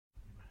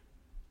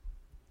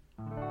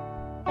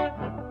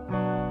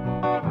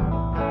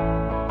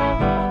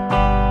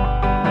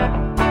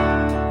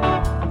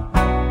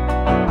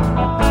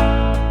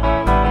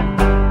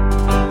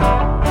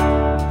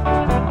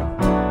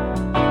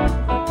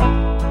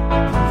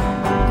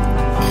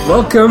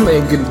Welcome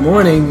and good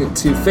morning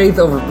to Faith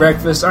Over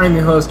Breakfast. I'm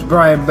your host,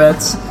 Brian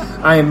Betts.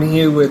 I am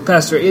here with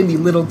Pastor Andy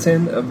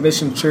Littleton of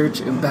Mission Church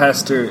and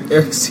Pastor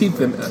Eric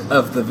Siepen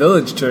of the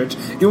Village Church.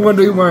 You're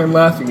wondering why I'm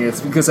laughing. It's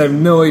because I have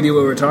no idea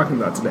what we're talking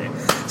about today.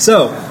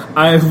 So,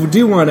 I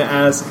do want to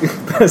ask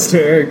Pastor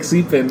Eric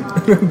Siepen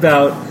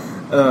about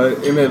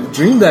in a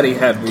dream that he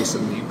had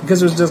recently,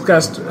 because it was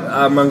discussed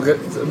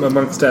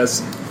amongst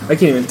us. I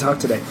can't even talk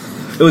today.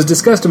 It was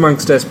discussed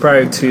amongst us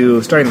prior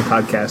to starting the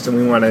podcast, and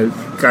we want to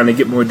kind of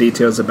get more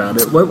details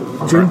about it.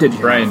 What dream did you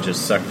have? Brian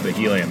just sucked the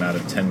helium out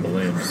of 10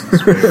 balloons.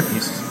 It's weird.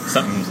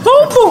 Something's... Come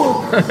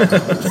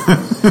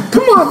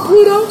on,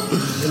 Pluto!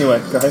 Anyway,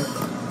 go ahead.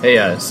 Hey,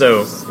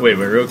 wait,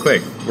 real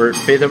quick. We're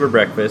Faith Over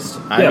Breakfast.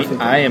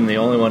 I am the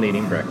only one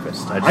eating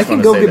breakfast. I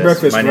can go get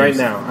breakfast right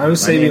now. I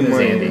was saving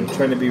money and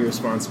trying to be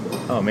responsible.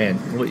 Oh, man.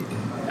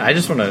 I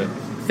just want to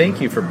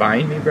thank you for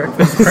buying me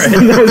breakfast,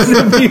 Brian. No,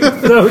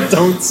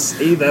 don't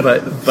say that.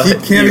 But he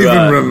can't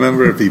even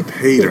remember if he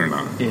paid or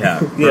not. Yeah,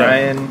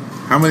 Brian.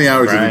 How many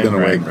hours have you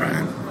been awake,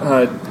 Brian?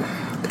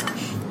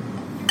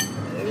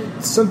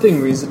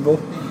 Something reasonable.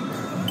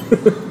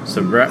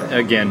 So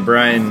again,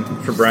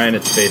 for Brian,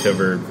 it's Faith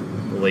Over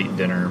late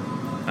dinner.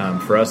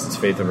 For us, it's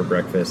Faith Over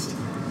breakfast.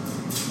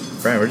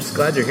 Brian, we're just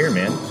glad you're here,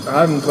 man.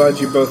 I'm glad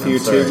you're both here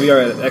too. We are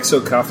at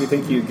XO Coffee.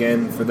 Thank you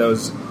again for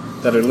those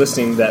that are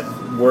listening that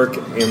work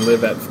and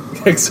live at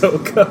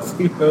XO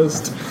Coffee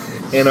Roast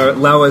and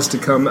allow us to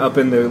come up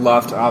in their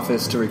loft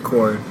office to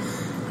record,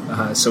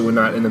 so we're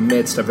not in the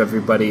midst of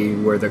everybody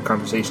where their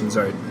conversations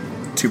are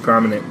too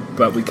prominent,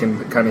 but we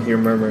can kind of hear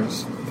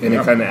murmurs, and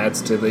it kind of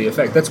adds to the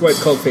effect. That's why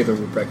it's called Faith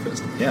Over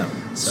Breakfast. Yeah.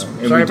 So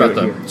sorry about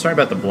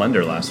the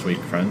blender last week,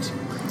 friends.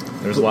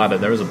 There was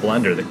a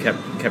blender that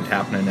kept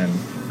happening, and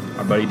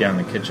our buddy down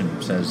in the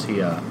kitchen says he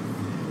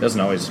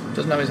doesn't always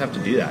have to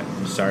do that.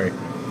 I'm sorry.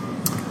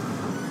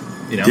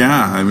 You know?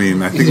 Yeah, I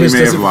mean, I think we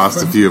may have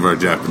lost a few of our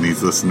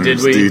Japanese listeners. Did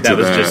we? Due that to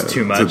was just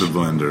too much. To the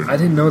blender. I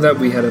didn't know that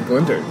we had a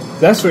blender.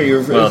 That's what you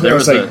were. Well, I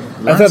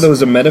thought that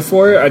was a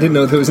metaphor. I didn't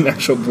know there was an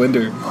actual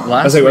blender.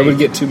 I was like, I would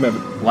get too many.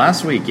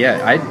 Last week,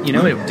 yeah,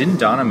 it didn't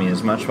dawn on me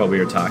as much while we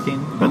were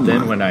talking, but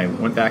then when I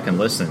went back and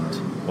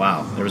listened,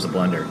 wow, there was a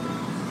blender.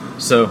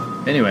 So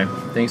anyway,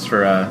 thanks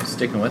for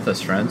sticking with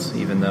us, friends.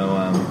 Even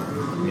though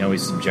we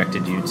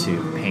subjected you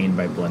to pain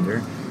by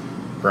blender.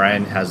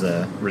 Brian has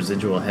a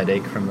residual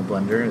headache from the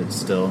blender. It's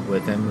still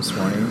with him this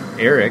morning.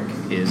 Eric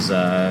was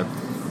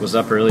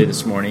up early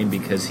this morning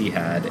because he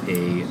had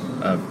a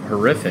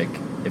horrific.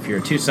 If you're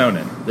a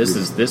Tucsonan, this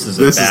is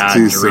a bad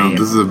dream.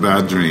 This is a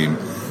bad dream.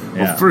 Yeah.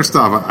 Well, first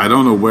off, I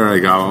don't know where I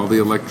got all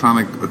the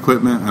electronic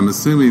equipment. I'm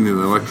assuming that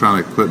the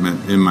electronic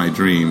equipment in my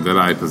dream that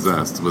I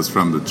possessed was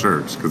from the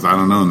church, because I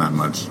don't own that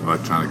much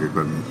electronic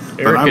equipment.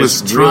 Eric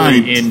is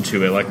really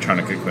into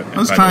electronic equipment. I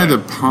was trying to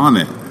pawn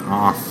it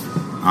off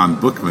on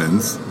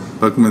Bookman's.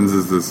 Bookman's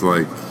is this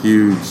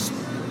huge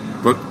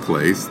book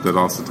place that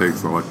also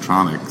takes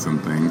electronics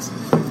and things.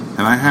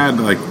 And I had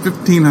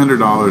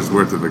 $1,500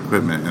 worth of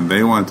equipment, and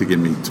they wanted to give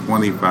me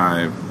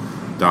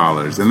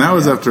 $25. And that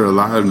was after a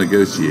lot of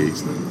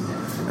negotiation.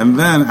 And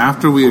then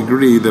after we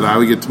agreed that I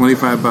would get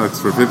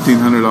 $25 for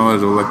 $1,500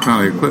 of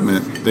electronic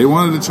equipment, they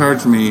wanted to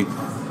charge me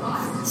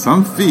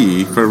some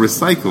fee for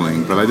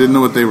recycling, but I didn't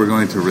know what they were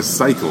going to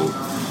recycle.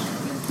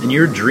 And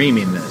you're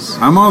dreaming this.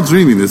 I'm all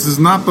dreaming. This is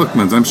not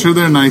Bookman's. I'm sure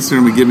they're nicer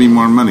and would give me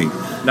more money.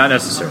 Not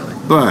necessarily.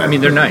 But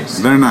they're nice.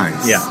 They're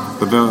nice. Yeah.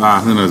 But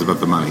who knows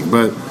about the money.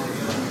 But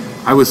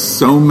I was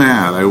so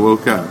mad, I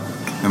woke up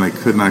and I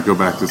could not go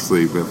back to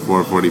sleep at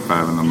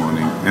 4:45 in the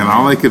morning. And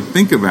all I could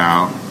think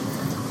about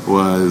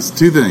was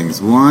two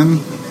things.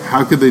 One,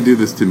 how could they do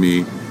this to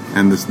me?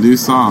 And this new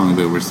song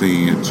that we're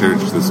singing at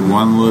church, this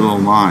one little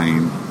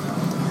line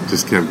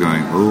just kept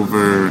going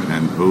over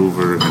and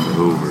over and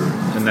over.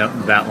 And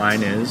that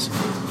line is?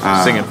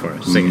 Sing it for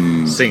us.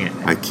 Sing it.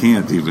 I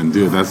can't even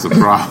do it. That's the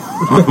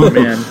problem. Oh,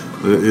 man.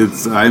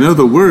 I know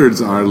the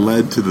words are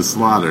led to the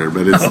slaughter,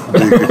 but it's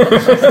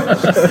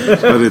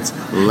but it's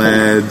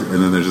led,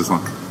 and then there's just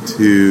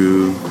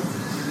to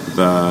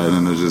the, and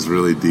then there's just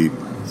really deep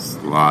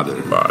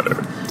slaughter.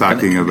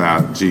 Talking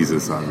about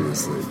Jesus,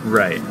 obviously.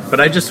 Right. But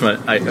I just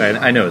want,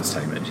 I know it's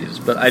talking about Jesus,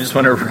 but I just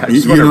want to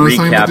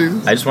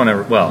recap. I just want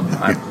to,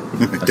 I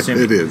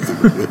assume it is.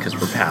 Because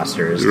we're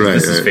pastors. Right,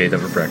 this is Faith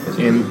Over Breakfast.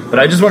 But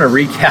I just want to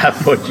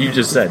recap what you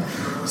just said.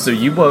 So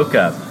you woke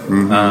up,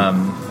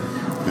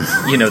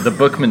 the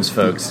Bookman's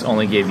folks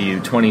only gave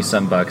you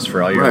 $20-some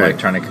for all your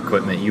electronic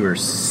equipment. You were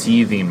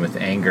seething with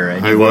anger,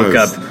 and you woke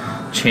up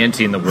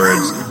chanting the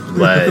words,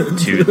 led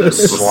to the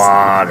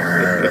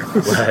slaughter,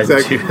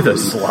 to the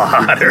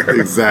slaughter.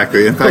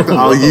 Exactly. In fact,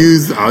 I'll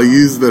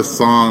use the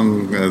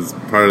song as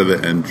part of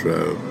the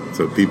intro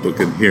so people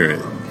can hear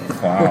it.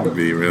 Wow. I'll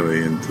be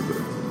really into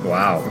it.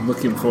 Wow. I'm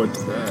looking forward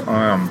to that.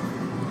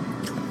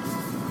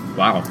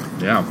 Wow.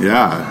 Yeah.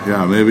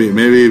 Yeah. Maybe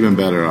even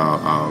better.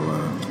 I'll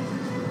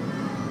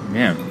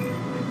Man.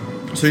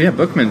 So yeah,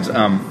 Bookman's.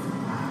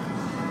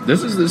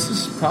 This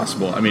is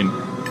possible. I mean,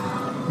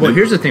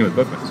 here's the thing with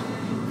Bookman's.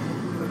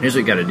 Here's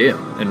what you got to do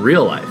in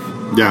real life.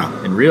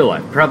 Yeah. in real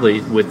life.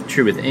 Probably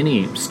true with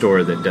any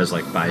store that does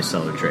like buy,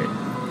 sell, or trade.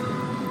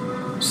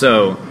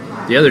 So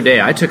the other day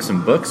I took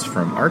some books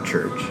from our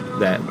church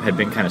that had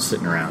been kind of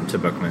sitting around to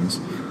Bookman's.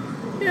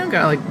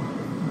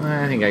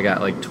 I think I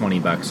got like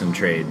 $20 in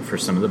trade for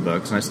some of the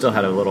books, and I still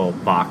had a little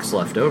box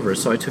left over,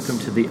 so I took them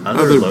to the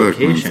other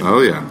location. Bookman's.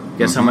 Oh, yeah.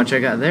 Guess how much I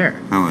got there?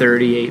 How much?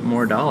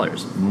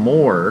 $38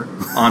 more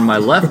on my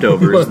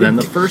leftovers than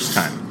the first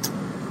time.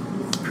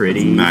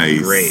 Pretty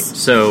Nice. great.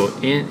 So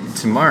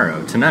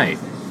tonight,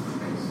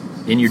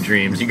 in your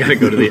dreams, you got to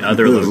go to the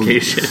other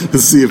location. To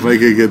see if I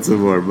could get some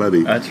more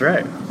money. That's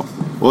right.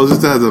 Well,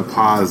 just as a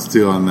pause,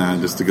 too, on that,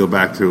 just to go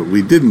back to it,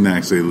 we didn't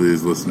actually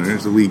lose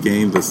listeners. We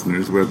gained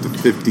listeners. We're up to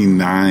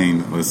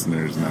 59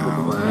 listeners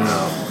now.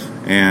 Wow.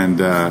 And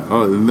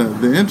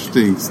the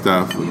interesting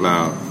stuff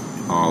about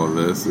all of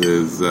this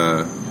is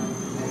I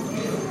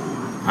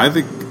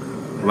think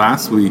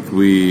last week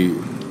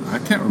I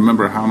can't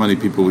remember how many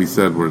people we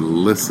said were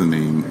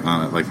listening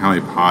on it, like how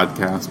many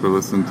podcasts were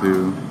listened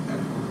to,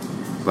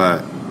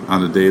 but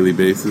on a daily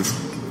basis.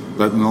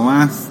 But in the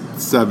last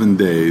 7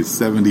 days,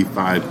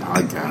 75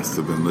 podcasts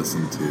have been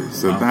listened to.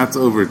 So that's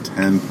over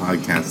 10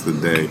 podcasts a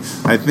day.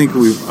 I think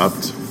we've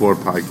upped 4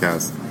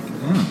 podcasts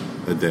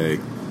a day.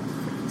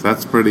 So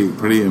that's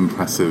pretty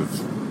impressive.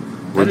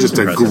 We're just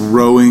impressive. a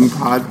growing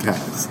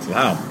podcast.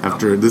 Wow.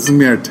 After this is gonna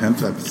be our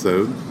 10th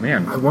episode.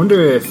 Man. I wonder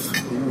if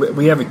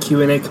we have a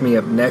Q&A coming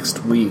up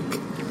next week.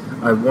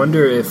 I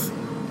wonder if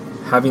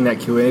having that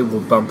Q&A will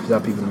bump it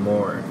up even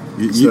more.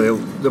 So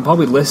they'll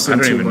probably listen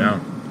to I don't even when- know.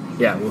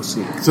 Yeah, we'll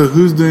see. So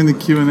who's doing the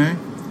Q&A?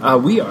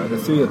 We are, the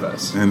 3 of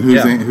us. And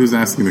who's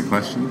asking the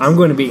questions? I'm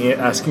going to be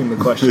asking the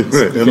questions.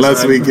 Right, because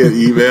unless we I'm- get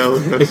email.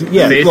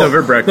 Yeah,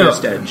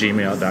 Faithoverbreakfast no. at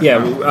gmail.com.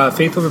 Yeah,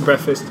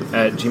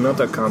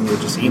 faithoverbreakfast@gmail.com. You'll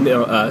just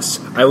email us.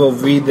 I will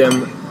read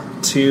them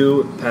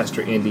to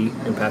Pastor Andy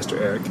and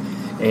Pastor Eric.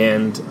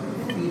 And,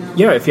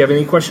 yeah, if you have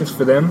any questions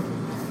for them,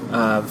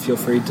 feel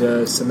free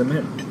to send them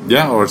in.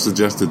 Yeah, or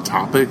suggested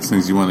topics,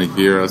 things you want to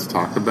hear us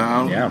talk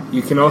about. Yeah.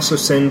 You can also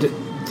send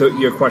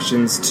your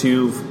questions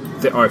to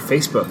our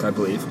Facebook, I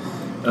believe.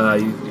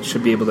 You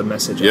should be able to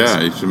message us. Yeah,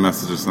 you should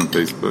message us on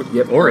Facebook.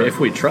 Yep. Or if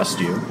we trust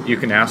you, you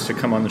can ask to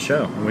come on the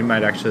show, and we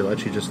might actually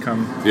let you just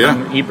come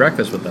eat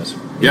breakfast with us.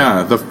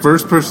 Yeah, the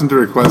first person to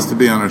request to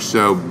be on our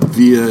show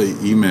via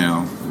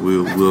email,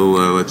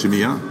 we'll let you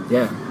be on.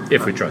 Yeah.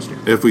 If we trust you.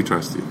 If we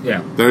trust you.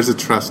 Yeah. There's a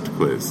trust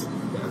quiz.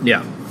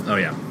 Yeah. Oh,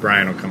 yeah.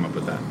 Brian will come up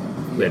with that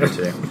later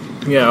today.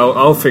 Yeah,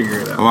 I'll figure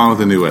it out. Along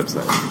with a new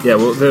website. Yeah,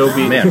 well,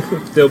 Man.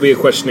 there'll be a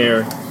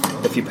questionnaire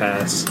if you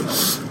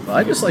pass. Well,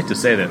 I'd just like to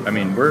say that, I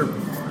mean, we're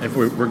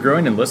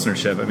growing in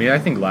listenership. I mean, I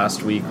think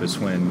last week was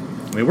when,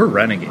 we're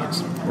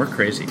renegades. We're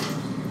crazy.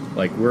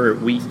 Like,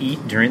 we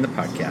eat during the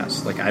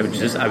podcast. Like, I was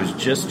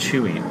just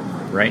chewing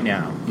right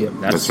now. Yep.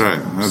 That's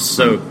right. That's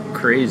so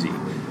crazy.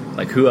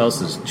 Like, who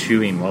else is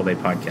chewing while they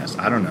podcast?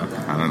 I don't know.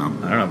 I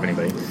don't know if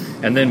anybody.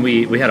 And then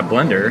we had a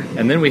blender,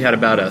 and then we had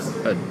about a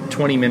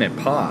 20-minute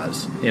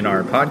pause in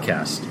our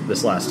podcast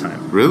this last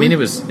time. Really? I mean, it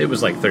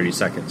was like 30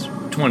 seconds,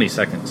 20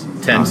 seconds,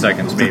 10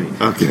 seconds maybe.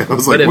 Okay, I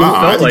was But like, it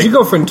wow. felt Did like- you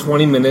go from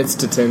 20 minutes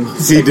to 10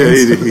 seconds? He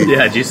did.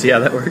 Yeah, did you see how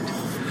that worked?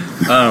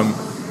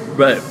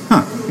 But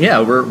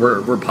yeah,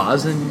 we're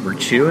pausing, we're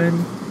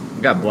chewing,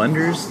 we got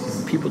blenders.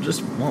 People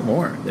just want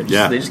more. They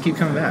just keep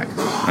coming back.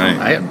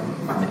 Right.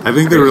 I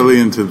think they're really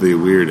into the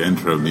weird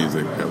intro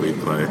music that we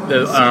play.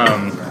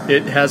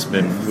 It has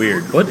been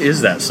weird. What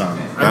is that song?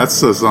 That's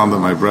the song that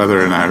my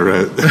brother and I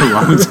wrote a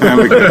long time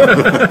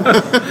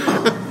ago.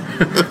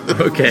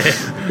 Okay.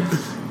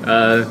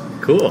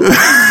 Cool.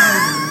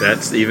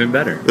 That's even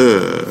better.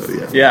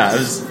 Yeah.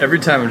 Every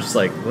time I'm just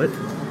like, where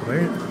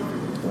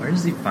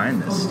does he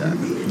find this stuff?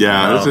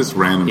 Yeah, it's just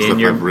random in stuff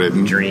your I've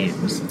written.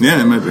 dreams.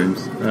 Yeah, in my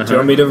dreams. Do you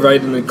want me to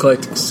write an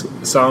eclectic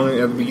song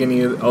at the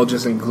beginning? I'll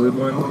just include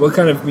one. What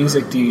kind of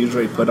music do you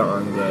usually put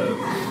on?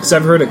 Because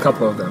I've heard a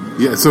couple of them.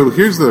 Yeah, so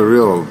here's the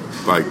real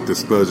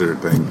disclosure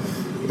thing: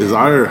 is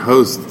our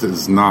host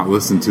does not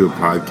listen to a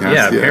podcast.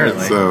 Yeah, yet,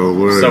 apparently.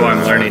 So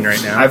I'm learning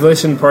right now. I've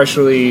listened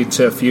partially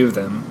to a few of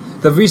them.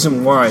 The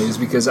reason why is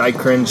because I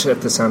cringe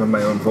at the sound of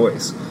my own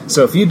voice.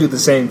 So if you do the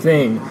same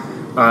thing,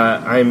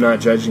 I am not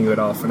judging you at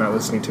all for not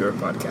listening to our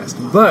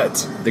podcast.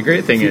 But the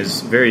great thing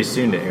is, very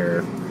soon to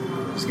air,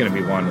 it's going to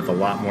be one with a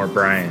lot more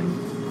Brian.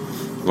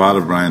 A lot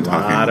of Brian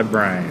talking. A lot of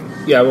Brian.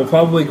 yeah, we're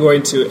probably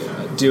going to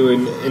do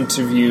an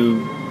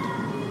interview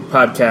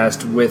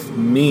podcast with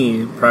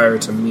me prior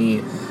to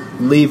me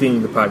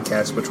leaving the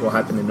podcast, which will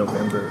happen in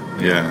November.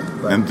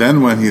 Yeah, and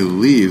then when he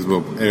leaves,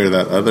 we'll air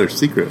that other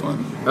secret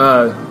one.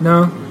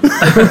 No,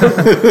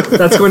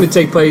 that's going to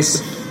take place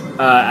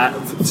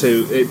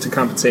to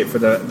compensate for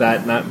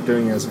that not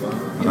doing as well.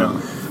 You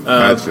know,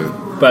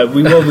 Gotcha. but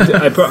we will.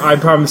 I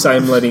promise I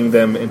am letting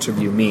them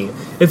interview me.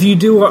 If you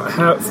do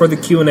have for the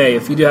Q&A,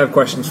 if you do have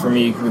questions for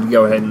me, you can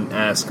go ahead and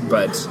ask.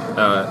 But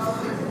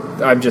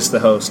I'm just the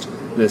host.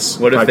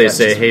 What if they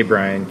say, "Hey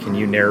Brian, can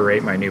you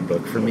narrate my new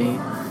book for me?"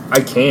 I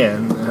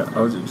can.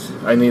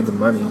 I need the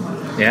money.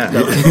 Yeah.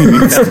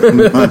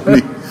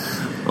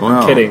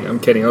 Wow. I'm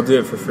kidding. I'll do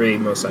it for free,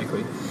 most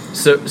likely.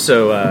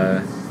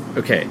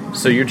 Okay,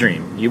 so your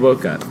dream, you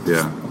woke up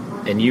Yeah.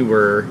 and you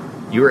were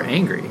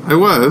angry. I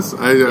was.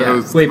 I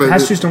was. Wait, but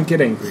pastors don't get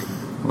angry.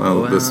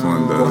 Well, this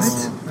one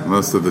does. What?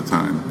 Most of the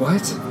time.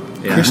 What?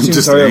 Yeah. Christians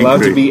Just are allowed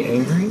to angry. be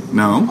angry?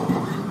 No.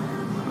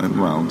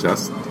 Well,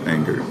 just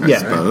anger, I Yeah.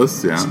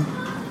 suppose. Yeah.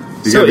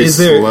 You So gotta be is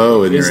there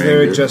slow in your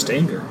there anger. just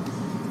anger?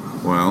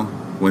 Well,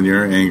 when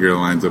your anger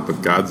lines up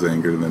with God's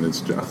anger, then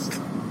it's just.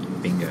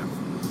 Bingo.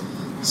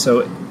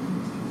 So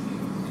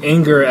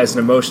anger as an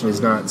emotion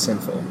is not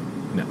sinful.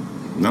 No.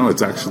 No,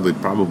 it's actually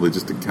probably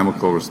just a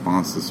chemical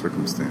response to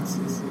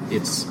circumstances.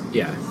 It's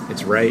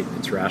right,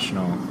 it's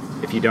rational.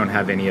 If you don't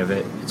have any of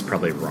it, it's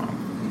probably wrong.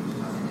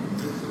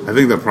 I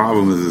think the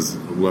problem is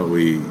what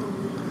we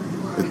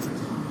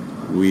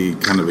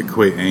kind of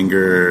equate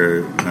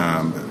anger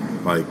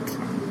like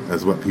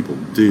as what people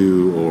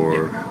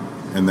do,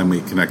 and then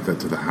we connect that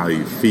to the how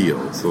you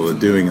feel. So the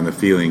doing and the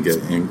feeling get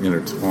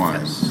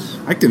intertwined. Yes.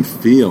 I can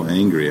feel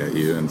angry at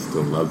you and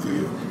still love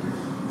you,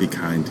 be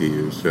kind to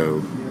you,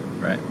 show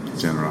Right.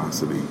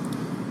 generosity.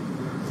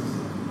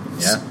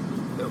 Yeah.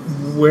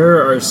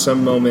 Where are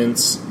some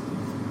moments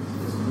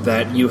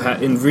that you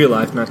have in real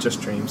life, not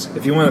just dreams?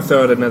 If you want to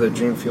throw out another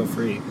dream, feel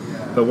free.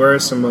 But where are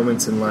some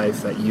moments in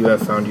life that you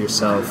have found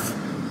yourself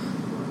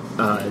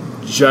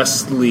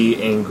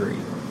justly angry?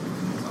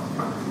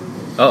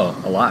 Oh,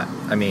 a lot.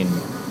 I mean,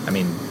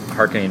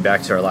 hearkening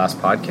back to our last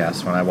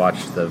podcast, when I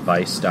watched the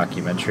Vice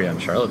documentary on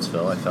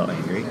Charlottesville, I felt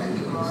angry.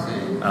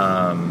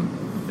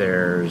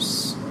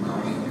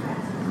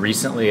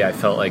 Recently, I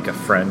felt like a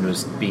friend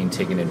was being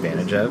taken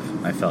advantage of.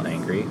 I felt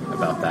angry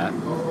about that.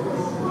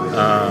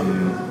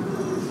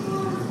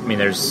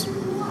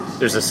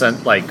 There's a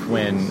sense, like,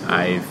 when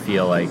I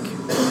feel like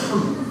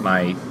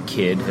my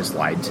kid has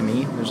lied to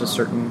me, there's a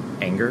certain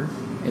anger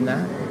in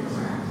that.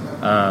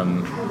 A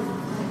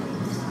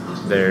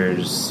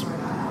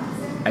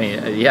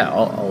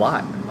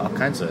lot, all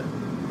kinds of,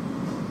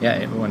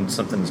 when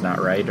something's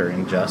not right or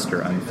unjust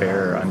or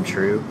unfair or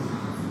untrue.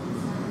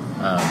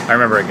 I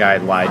remember a guy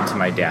lied to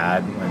my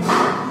dad when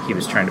he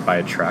was trying to buy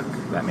a truck.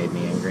 That made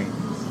me angry.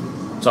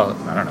 So,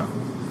 I don't know.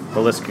 The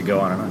list could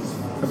go on and on.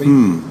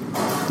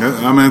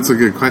 I mean, it's a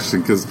good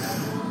question, because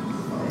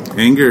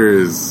anger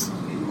is...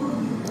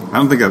 I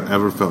don't think I've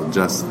ever felt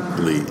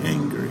justly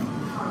angry,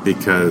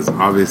 because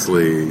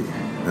obviously,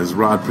 as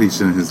Rod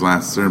preached in his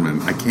last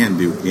sermon, I can't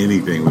do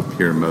anything with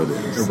pure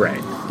motives.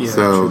 Right. Yeah,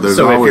 So there's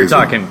So if always you're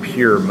talking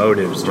pure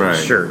motives, Right.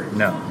 sure,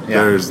 no.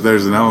 Yeah.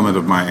 there's an element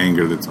of my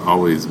anger that's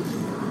always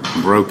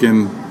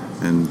broken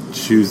and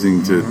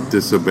choosing to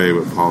disobey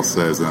what Paul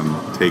says and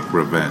take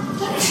revenge.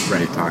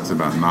 Right. He talks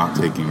about not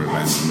taking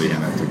revenge and leaving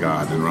that to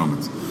God in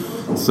Romans.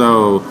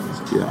 So,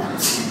 yeah,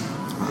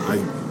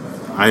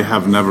 I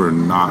have never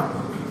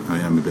I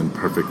haven't been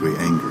perfectly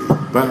angry.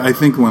 But I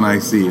think when I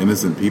see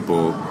innocent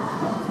people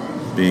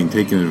being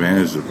taken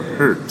advantage of or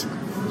hurt,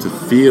 to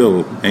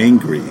feel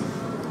angry,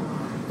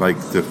 like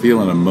to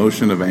feel an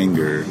emotion of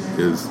anger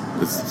is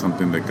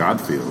something that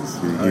God feels.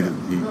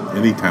 He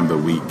anytime the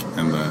weak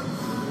and the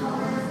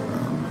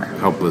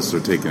helpless are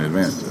taken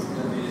advantage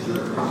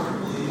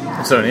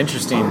of. So an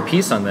interesting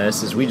piece on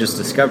this is we just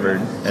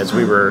discovered, as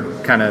we were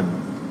kind of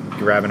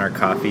grabbing our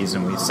coffees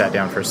and we sat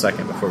down for a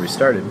second before we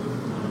started,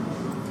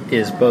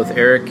 is both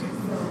Eric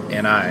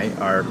and I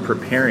are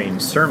preparing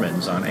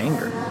sermons on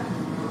anger.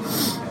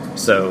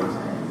 So,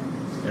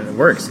 and it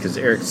works because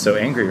Eric's so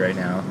angry right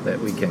now that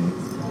we can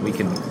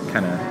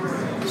kind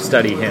of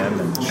study him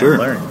and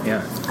learn.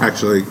 Yeah.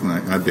 Actually,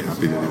 I'd be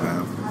happy to do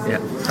that.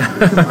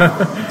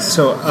 Yeah.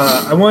 So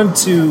I want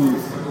to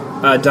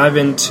dive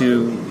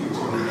into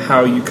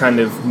how you kind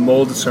of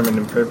mold a sermon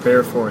and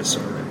prepare for a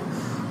sermon,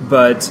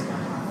 but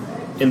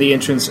in the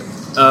entrance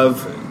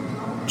of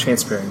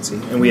transparency.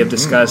 And we have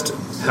discussed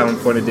how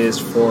important it is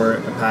for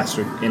a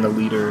pastor and a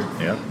leader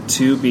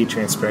to be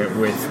transparent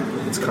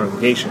with its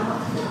congregation.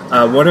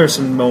 What are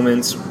some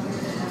moments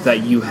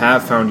that you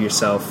have found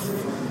yourself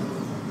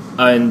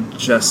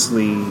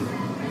unjustly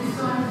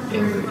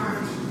angry?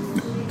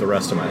 The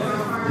rest of my life.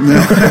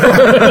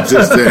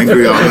 Just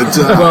angry all the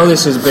time. Well,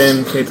 this has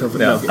been Faith Over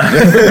No.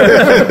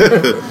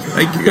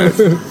 Thank you, guys.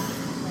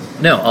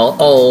 No,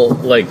 all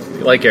like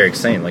Eric's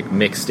saying, like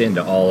mixed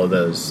into all of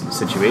those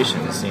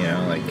situations. You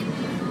know, like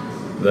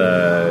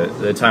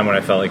the time when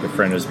I felt like a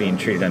friend was being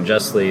treated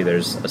unjustly.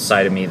 There's a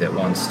side of me that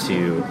wants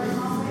to,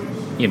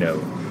 you know,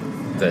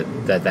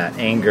 that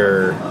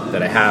anger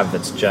that I have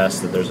that's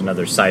just, that there's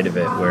another side of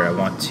it where I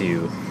want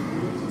to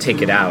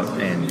take it out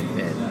and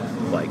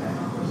like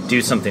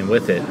do something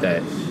with it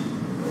that,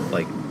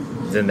 like,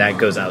 then that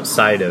goes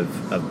outside of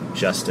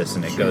justice,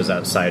 and it goes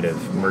outside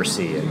of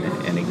mercy,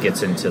 and it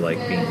gets into like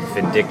being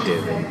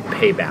vindictive and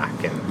payback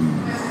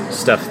and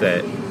stuff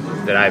that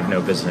I have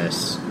no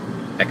business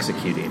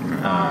executing.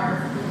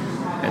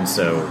 And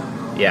so,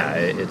 yeah,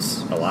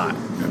 it's a lot.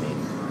 I mean,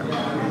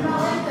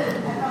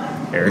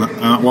 Eric?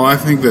 Well, I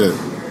think that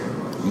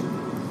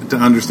to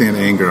understand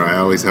anger, I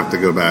always have to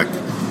go back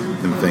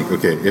and think,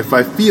 okay, if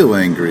I feel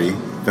angry,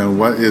 then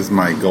what is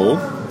my goal?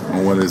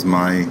 Or what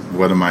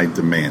am I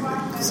demanding?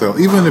 So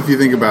even if you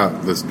think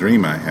about this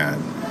dream I had,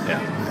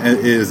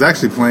 it is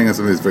actually playing on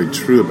something that's very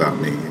true about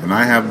me. And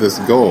I have this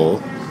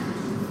goal,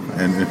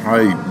 and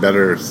probably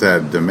better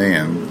said,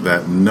 demand,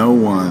 that no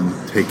one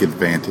take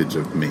advantage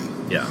of me.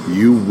 Yeah.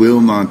 You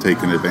will not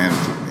take an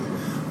advantage of me.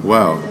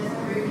 Well,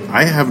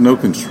 I have no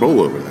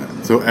control over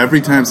that. So every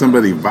time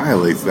somebody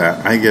violates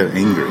that, I get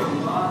angry.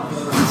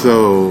 And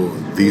so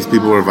these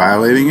people are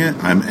violating it.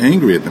 I'm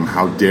angry at them.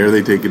 How dare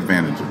they take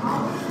advantage of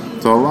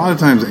me? So a lot of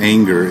times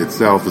anger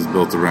itself is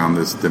built around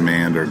this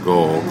demand or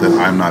goal that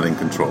I'm not in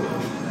control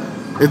of.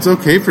 It's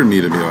okay for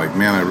me to be like,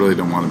 man, I really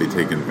don't want to be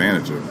taken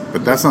advantage of.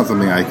 But that's not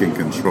something I can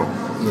control.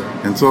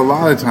 Yeah. And so a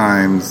lot of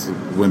times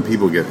when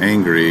people get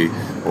angry,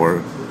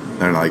 or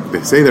they're like,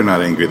 they say they're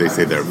not angry, they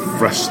say they're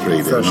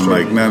frustrated. And I'm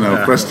like,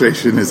 no,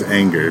 frustration is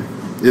anger.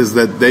 Is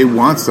that they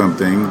want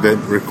something that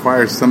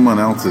requires someone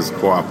else's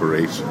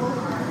cooperation.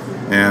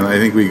 And I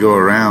think we go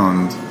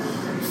around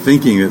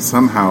thinking that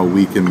somehow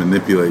we can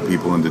manipulate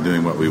people into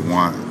doing what we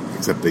want,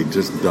 except they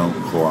just don't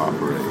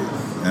cooperate.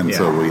 And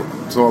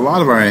so a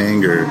lot of our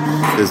anger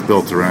is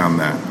built around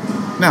that.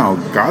 Now,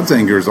 God's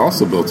anger is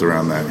also built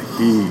around that.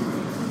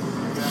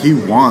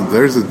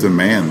 There's a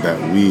demand that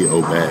we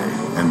obey.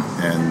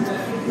 And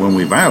when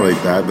we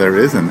violate that, there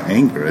is an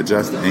anger, a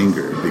just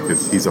anger,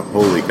 because He's a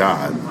holy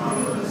God.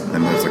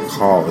 And there's a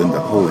call into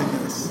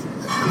holiness.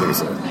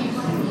 There's a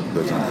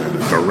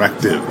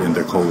directive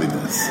into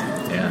holiness.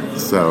 Yeah.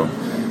 So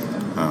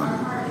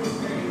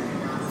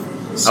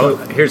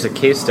here's a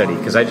case study,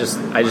 because I just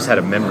had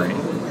a memory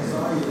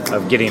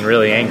of getting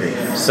really angry.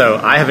 So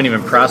I haven't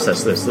even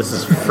processed this. This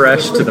is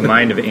fresh to the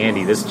mind of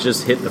Andy. This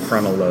just hit the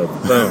frontal lobe.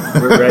 Boom.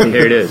 We're ready.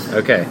 Here it is.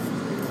 Okay.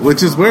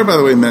 Which is where, by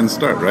the way, men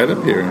start, right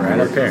up here. Right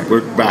up here.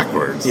 Work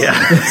backwards. Yeah.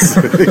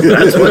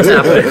 That's what's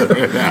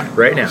happening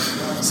right now.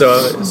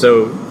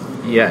 So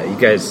yeah, you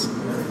guys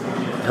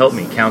help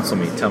me, counsel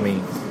me, tell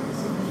me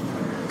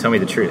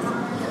the truth.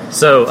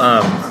 So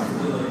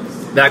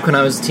back when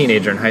I was a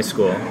teenager in high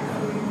school,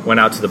 went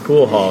out to the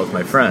pool hall with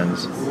my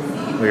friends.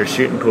 We were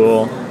shooting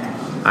pool.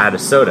 I had a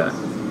soda,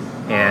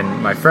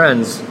 and my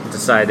friends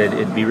decided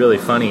it'd be really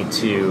funny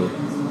to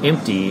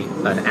empty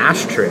an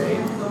ashtray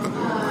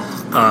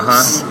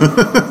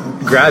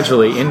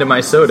gradually into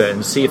my soda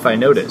and see if I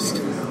noticed.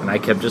 And I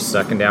kept just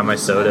sucking down my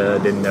soda,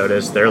 didn't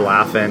notice. They're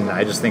laughing.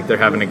 I just think they're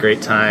having a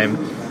great time.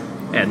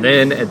 And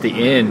then at the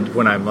end,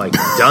 when I'm like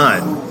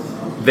done,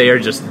 they are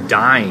just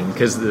dying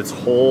because this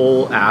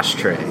whole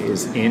ashtray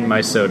is in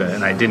my soda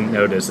and I didn't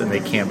notice, and they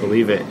can't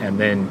believe it. And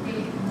then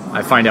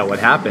I find out what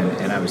happened,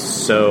 and I was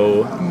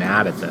so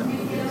mad at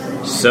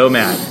them. So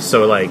mad.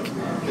 So, like,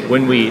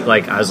 when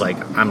I was like,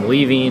 I'm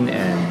leaving,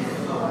 and,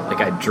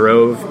 like, I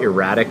drove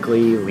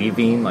erratically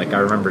leaving. Like, I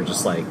remember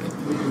just, like,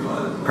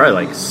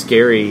 probably, like,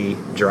 scary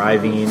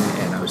driving,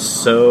 and I was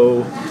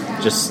so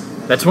just...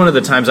 That's one of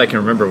the times I can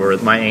remember where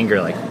my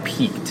anger, like,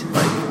 peaked.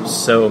 Like,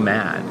 so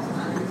mad.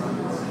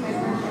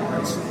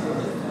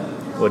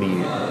 What do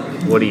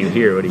you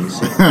hear? What do you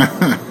see?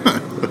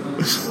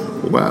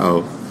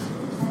 Wow.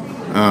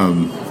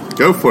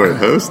 Go for it,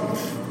 host.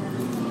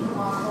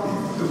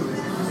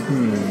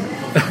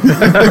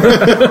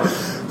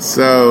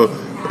 So,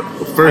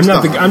 first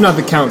I'm not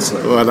the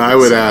counselor. What I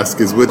would ask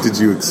is, what did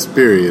you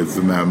experience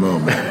in that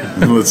moment?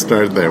 Let's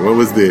start there. What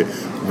was the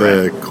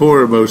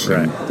core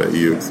emotion that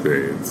you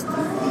experienced?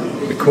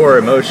 The core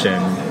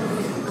emotion.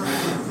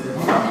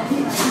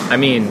 I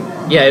mean,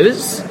 yeah, it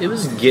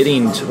was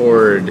getting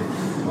toward,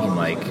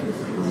 like,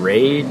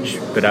 rage,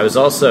 but I was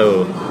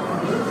also,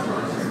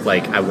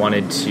 like, I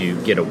wanted to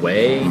get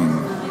away.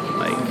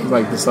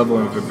 Like this level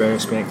of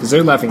embarrassment, because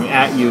they're laughing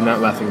at you, not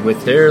laughing with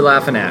you. They're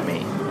laughing at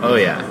me. Oh,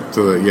 yeah.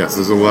 So, yes,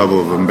 there's a level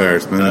of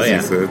embarrassment, as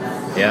you said.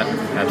 Yeah,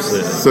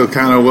 absolutely. So,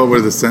 kind of, what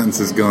were the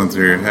sentences going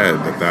through your head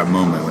at that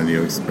moment when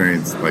you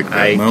experienced, like,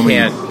 that moment?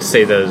 I can't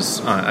say those.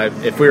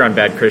 If we were on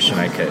Bad Christian,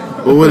 I could.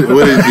 Well,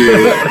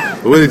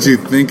 what did you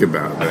think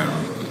about them?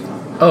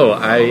 Oh,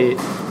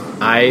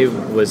 I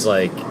was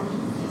like,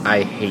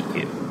 I hate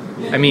you.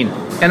 I mean,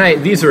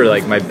 and these were,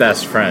 like, my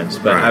best friends,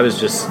 but I was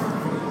just,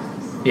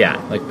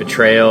 like,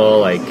 betrayal,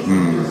 like...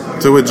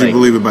 So what did you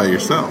believe about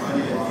yourself?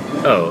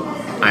 Oh,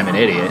 I'm an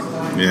idiot.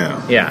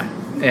 Yeah. Yeah,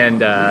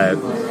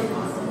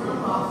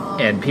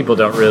 and people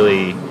don't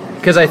really...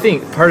 Because I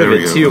think part of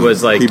it, too,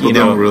 was, like, people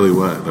don't really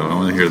what? I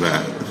want to hear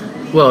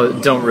that. Well,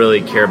 don't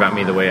really care about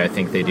me the way I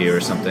think they do or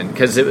something.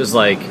 Because it was,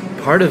 like,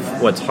 part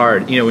of what's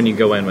hard, when you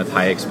go in with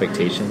high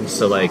expectations.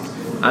 So, like,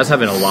 I was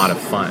having a lot of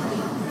fun.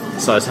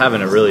 So I was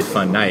having a really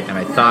fun night, and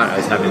I thought I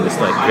was having this,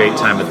 like, great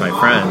time with my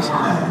friends.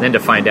 And then to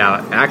find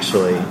out,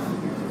 actually...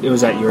 It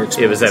was at your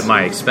expense. It was at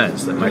my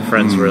expense. That my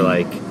friends were,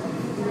 like,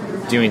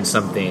 doing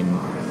something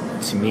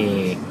to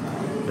me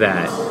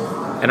that...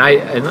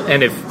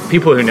 And if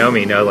people who know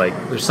me know, like,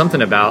 there's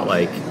something about,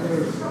 like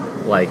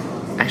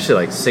actually,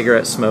 like,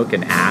 cigarette smoke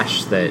and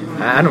ash that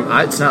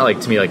it's not,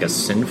 like, to me, like, a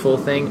sinful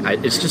thing.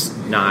 It's just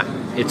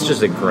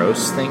a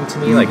gross thing to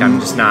me. Like, I'm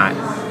just not,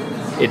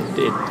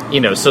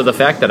 so the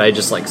fact that I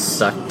just, like,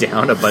 sucked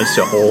down a bunch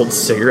of old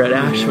cigarette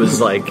ash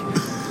was, like,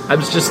 I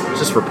was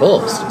just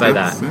repulsed by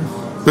that.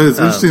 But it's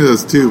interesting though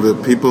too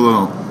that people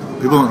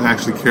don't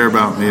actually care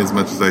about me as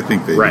much as I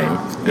think they Right.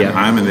 do. And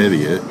I'm an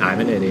idiot. I'm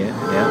an idiot.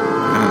 Yeah.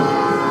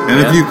 Yeah. And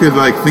if you could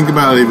like think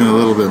about it even a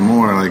little bit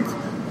more, like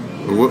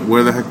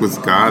where the heck was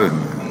God in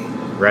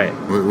that? Right.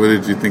 What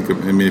did you think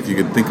of? I mean, if you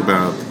could think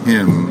about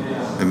Him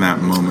in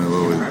that moment,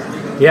 what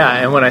would? Yeah,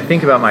 and when I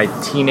think about my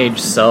teenage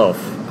self,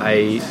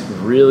 I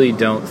really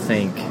don't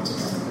think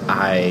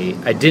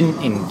I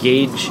didn't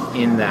engage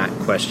in that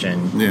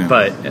question. Yeah.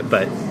 But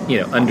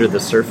under the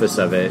surface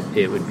of it,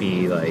 it would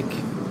be like,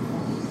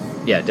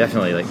 yeah,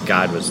 definitely like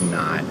God was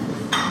not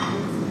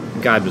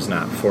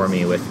for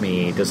me, with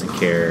me, doesn't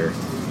care,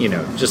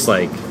 just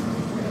like,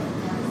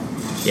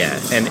 yeah,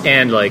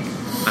 and like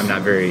I'm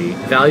not very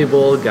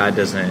valuable. God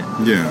doesn't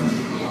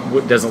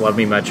love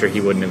me much, or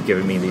He wouldn't have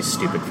given me these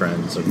stupid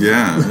friends. Or, all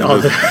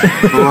a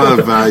lot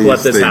of value. Let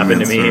this happen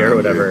to me, or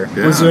whatever.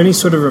 Yeah. Was there any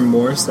sort of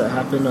remorse that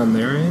happened on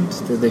their end?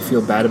 Did they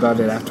feel bad about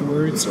it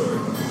afterwards, or?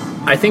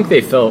 I think they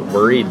felt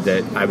worried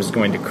that I was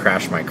going to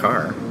crash my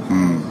car.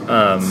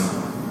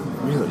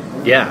 Really?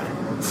 Yeah,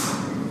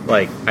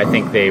 like I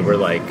think they were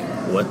like,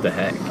 "What the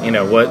heck?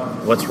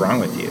 What's wrong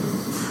with you?"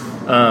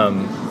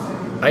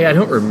 I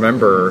don't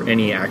remember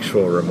any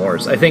actual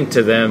remorse. I think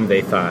to them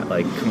they thought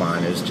like, "Come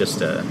on, it was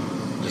just a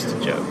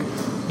joke,"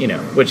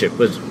 which is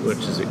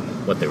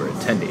what they were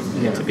intending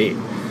it to be.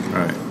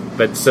 Right.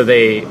 But so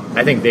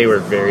I think they were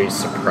very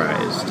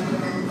surprised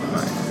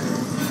by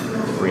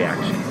the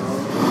reaction.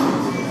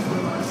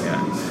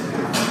 Yeah,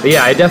 but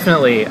yeah, I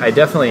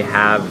definitely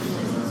have,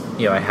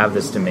 I have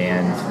this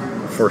demand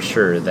for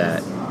sure,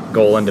 that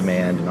goal and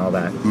demand and all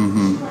that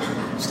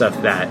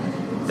stuff that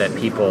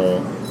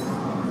people,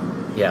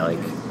 yeah,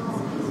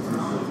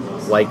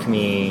 like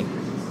me,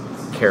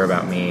 care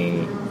about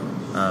me,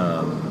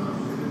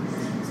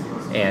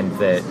 and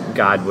that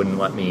God wouldn't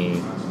let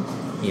me,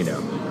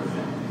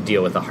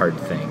 deal with a hard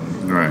thing,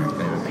 Right.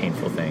 a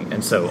painful thing,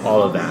 and so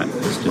all of that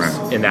was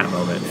just in that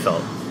moment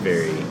felt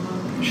very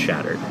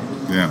shattered.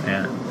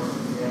 Yeah.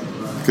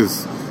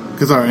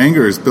 Because our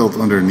anger is built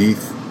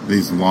underneath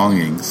these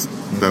longings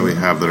that we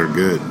have that are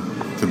good,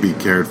 to be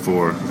cared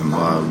for and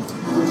loved,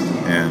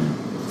 and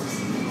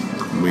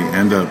we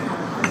end up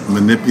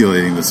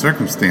manipulating the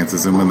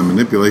circumstances, and when the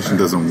manipulation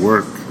doesn't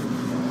work,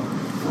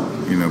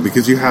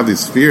 because you have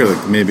this fear,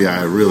 like maybe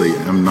I really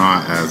am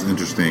not as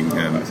interesting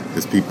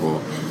as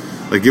people.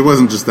 Like it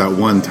wasn't just that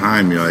one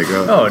time. You're like,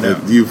 oh no,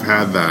 you've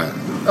had that.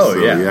 Oh, so,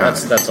 yeah,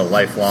 that's a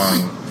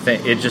lifelong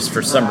thing. It just,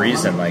 for some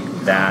reason, like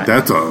that.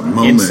 That's a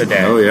moment.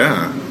 Incident. Oh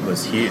yeah,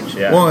 was huge.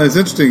 Yeah. Well, it's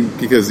interesting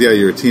because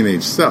your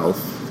teenage self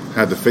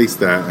had to face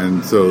that,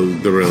 and so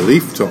the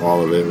relief to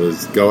all of it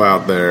was go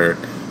out there,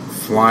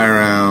 fly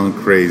around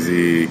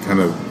crazy, kind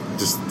of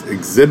just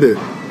exhibit.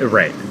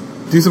 Right.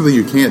 Do something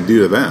you can't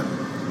do to them.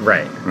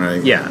 Right.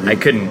 Right. Yeah, I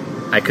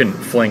couldn't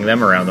fling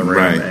them around the room.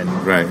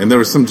 Right. And there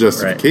was some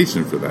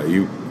justification for that.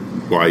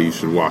 Why you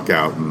should walk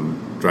out and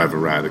drive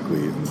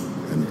erratically, and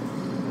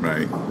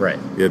right.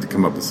 You had to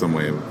come up with some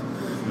way of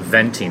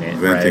venting it,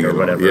 or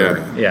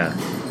whatever. Yeah.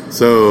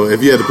 So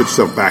if you had to put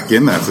yourself back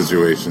in that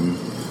situation,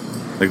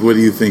 like what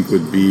do you think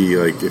would be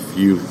like if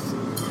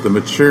the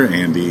mature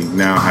Andy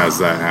now has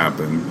that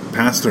happen?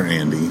 Pastor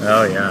Andy.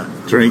 Oh yeah.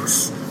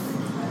 Drinks.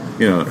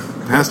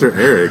 Pastor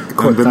Eric,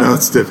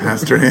 unbeknownst to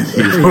Pastor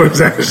Andy,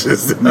 pours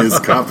ashes in his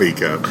coffee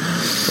cup.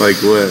 Like,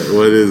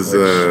 what is...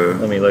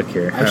 Let me look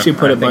here. I actually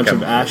put a bunch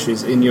of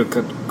ashes in your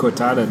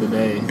cortada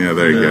today. Yeah,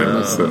 there you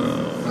go. So.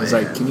 I was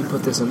like, can you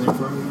put this in there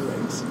for me?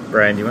 Thanks.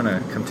 Brian, do you want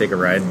to come take a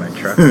ride in my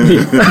truck?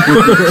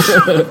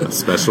 A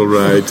special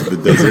ride to the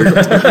desert.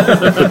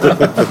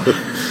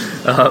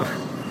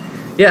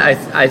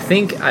 Yeah, I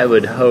think I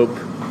would hope...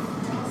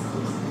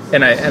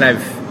 And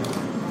I've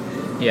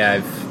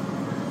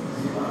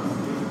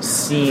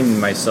seen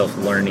myself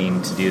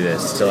learning to do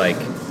this, to like,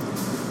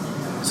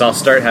 so I'll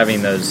start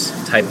having those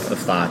type of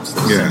thoughts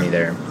that send me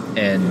there,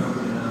 and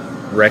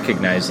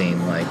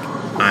recognizing like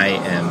I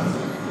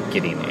am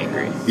getting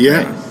angry.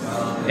 Yeah.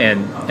 Right?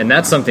 And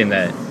that's something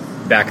that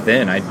back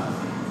then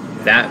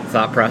that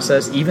thought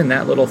process, even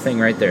that little thing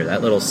right there,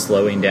 that little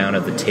slowing down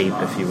of the tape,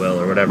 if you will,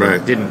 or whatever,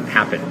 didn't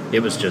happen.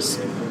 It was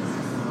just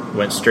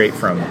went straight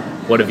from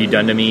what have you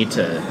done to me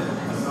to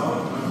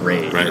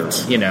rage,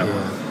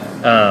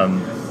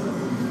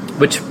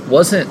 which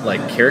wasn't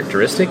like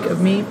characteristic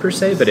of me per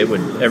se, but it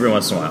would every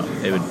once in a while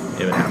it would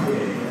happen,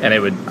 and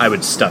I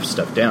would stuff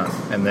stuff down,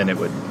 and then it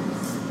would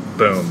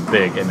boom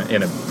big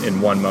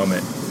in one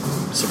moment,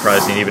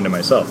 surprising even to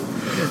myself.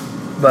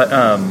 But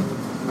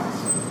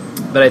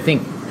I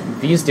think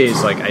these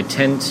days, like I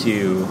tend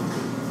to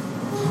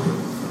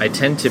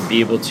be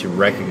able to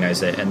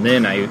recognize it, and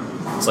then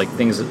it's like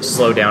things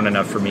slow down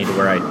enough for me to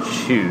where I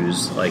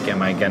choose, like,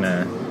 am I going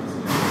to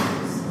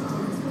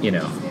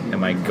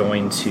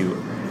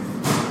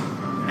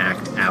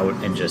act out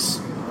and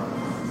just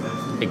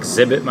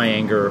exhibit my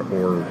anger,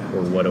 or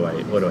what do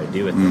I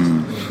do with this?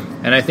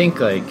 And I think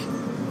like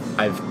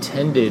I've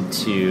tended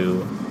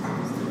to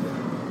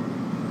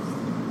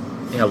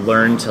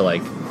learn to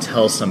like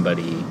tell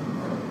somebody,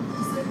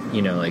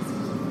 like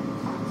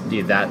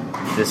dude,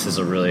 this is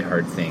a really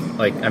hard thing.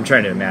 Like, I'm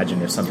trying to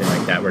imagine if something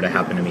like that were to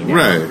happen to me now,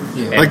 right?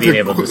 And Like being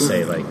able to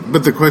say, like,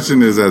 but the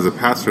question is, as a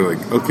pastor,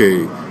 like,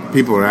 okay,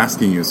 people are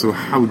asking you, so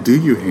how do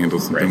you handle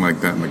something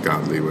like that in a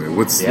godly way?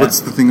 What's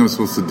the thing I'm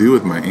supposed to do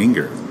with my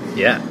anger?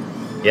 Yeah.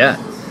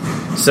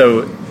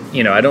 So,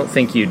 I don't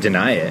think you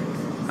deny it.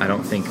 I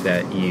don't think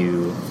that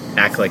you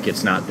act like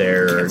it's not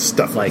there, or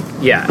stuff like,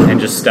 and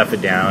just stuff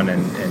it down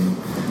and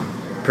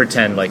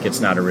pretend like it's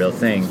not a real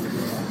thing.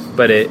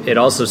 But it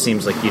also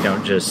seems like you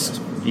don't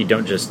just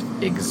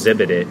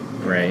exhibit it,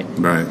 right?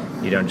 Right.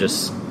 You don't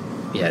just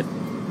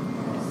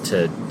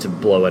to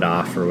blow it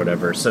off or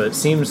whatever. So it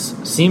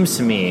seems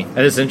to me, and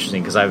it's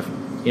interesting because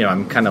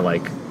I'm kind of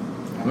like,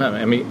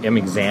 I'm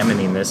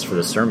examining this for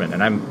the sermon,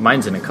 and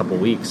mine's in a couple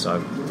weeks, so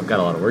I've got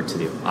a lot of work to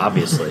do,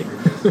 obviously.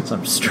 So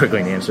I'm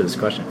struggling to answer this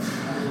question.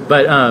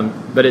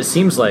 But it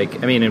seems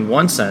like, in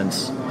one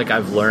sense, like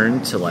I've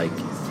learned to like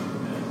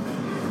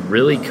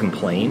really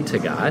complain to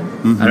God.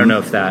 I don't know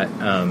if that,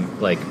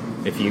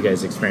 if you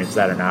guys experience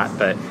that or not,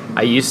 but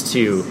I used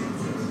to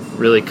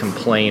really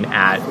complain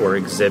at or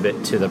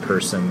exhibit to the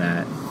person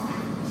that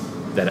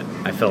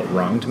I felt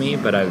wronged me,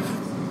 but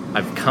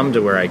I've come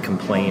to where I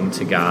complain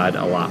to God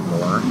a lot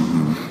more,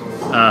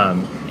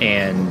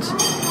 and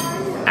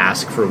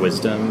ask for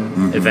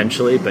wisdom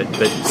eventually, but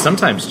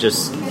sometimes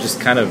just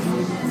kind of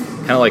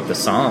like the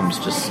Psalms,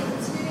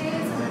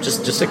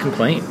 just a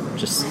complaint.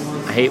 Just,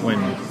 I hate when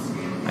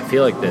I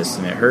feel like this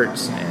and it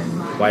hurts,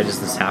 and why does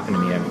this happen to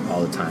me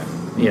all the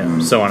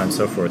time? So on and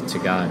so forth to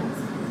God,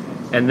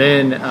 and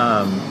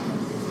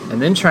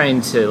then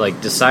trying to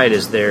like decide,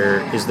 is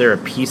there a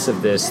piece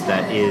of this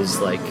that is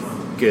like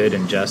good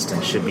and just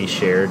and should be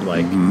shared?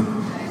 Like,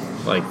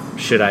 like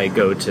should I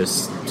go to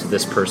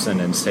this person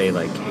and say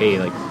like, hey,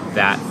 like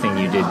that thing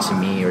you did to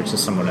me or to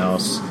someone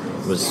else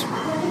was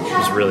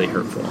really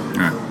hurtful,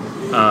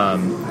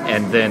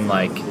 and then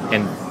like,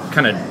 and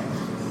kind of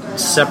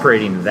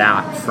separating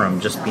that from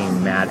just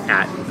being mad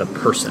at the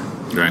person,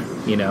 right?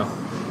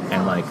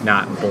 And like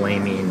not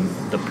blaming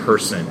the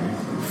person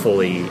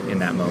fully in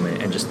that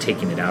moment and just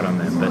taking it out on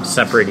them, but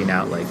separating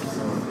out like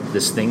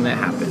this thing that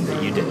happened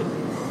that you did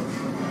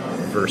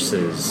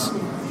versus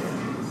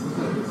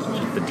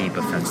just the deep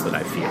offense that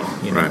I feel,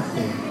 Right.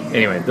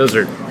 Anyway, those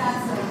are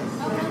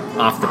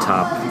off the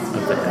top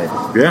of the head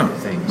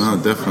things. No,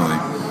 definitely.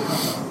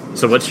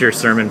 So what's your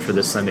sermon for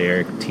this Sunday,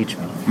 Eric? Teach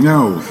me.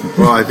 No.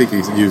 Well, I think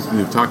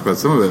you've talked about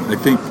some of it.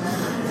 I think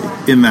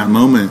in that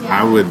moment,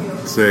 I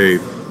would say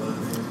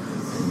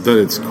that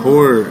it's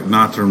core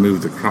not to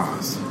remove the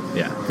cross.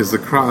 Yeah. Because the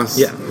cross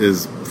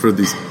is for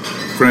these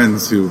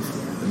friends who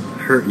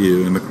hurt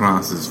you, and the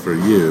cross is for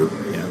you.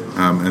 Yeah.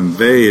 And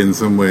they, in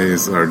some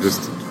ways, are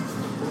just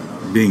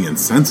being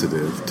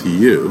insensitive to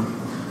you.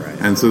 Right.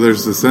 And so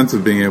there's a sense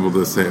of being able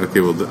to say, okay,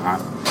 well,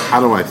 how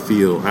do I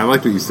feel? I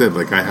like what you said.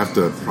 Like, I have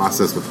to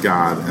process with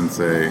God and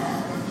say,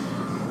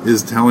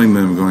 is telling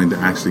them going to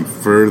actually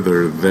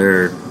further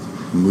their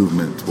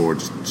movement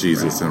towards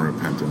Jesus and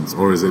repentance,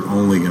 or is it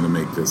only going to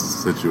make this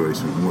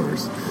situation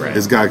worse? Right.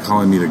 Is God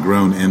calling me to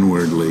groan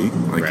inwardly,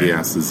 like he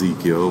asked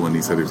Ezekiel when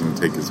he said he was going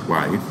to take his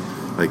wife?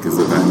 Like, is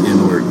it that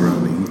inward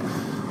groaning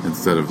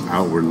instead of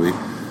outwardly?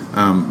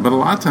 But a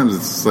lot of times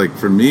it's like,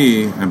 for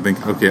me, I'm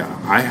thinking, okay,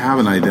 I have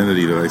an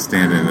identity that I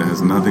stand in that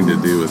has nothing to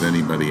do with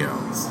anybody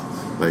else.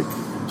 Like,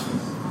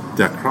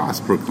 that cross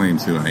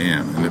proclaims who I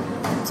am, and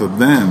so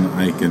then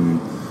I can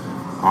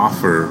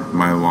offer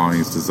my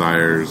longings,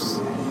 desires.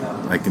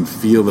 I can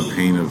feel the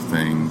pain of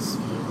things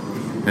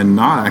and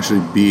not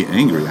actually be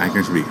angry. I can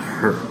actually be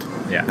hurt.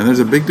 Yeah. And there's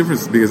a big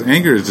difference, because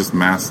anger is just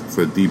masks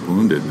a deep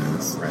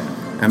woundedness.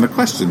 Right. And the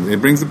question,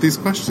 it brings up these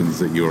questions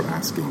that you're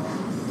asking.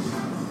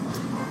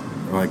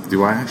 Like,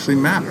 do I actually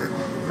matter?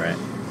 Right.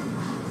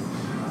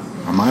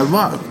 Am I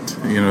loved?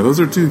 Those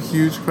are two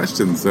huge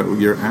questions that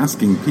you're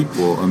asking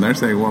people, and they're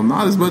saying, well,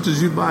 not as much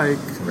as you'd like.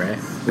 Right.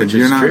 Which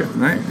is true.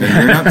 Right. And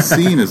you're not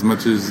seen as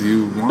much as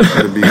you want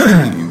to be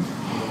seen.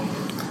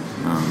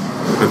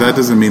 But that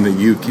doesn't mean that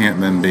you can't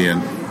then be a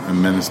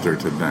minister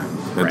to them.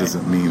 That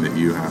doesn't mean that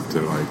you have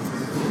to, like...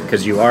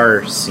 Because you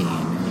are seen,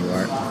 and you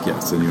are...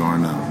 Yes, and you are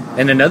known.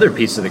 And another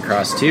piece of the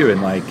cross, too,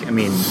 and like,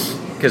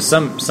 because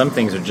some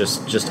things are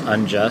just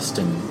unjust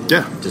and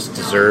just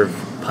deserve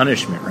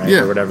punishment, right?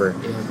 Yeah. Or whatever.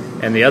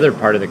 And the other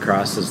part of the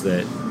cross is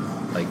that,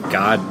 like,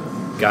 God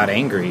got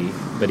angry,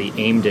 but he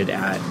aimed it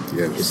at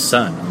his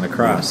son on the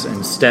cross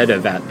instead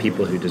of at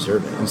people who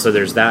deserve it. And so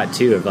there's that,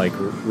 too, of, like,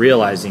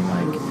 realizing,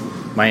 like,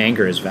 my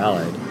anger is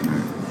valid,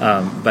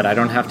 but I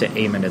don't have to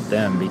aim it at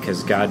them,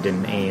 because God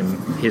didn't aim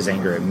his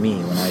anger at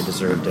me when I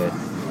deserved it,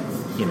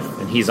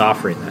 and he's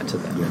offering that to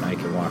them, and I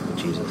can walk with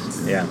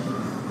Jesus. Yeah.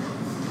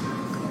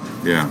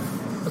 Yeah.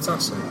 That's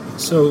awesome.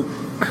 So,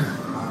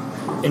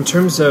 in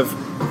terms of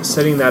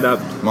setting that up...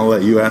 I'm going to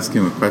let you ask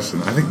him a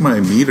question. I think my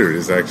meter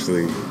is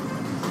actually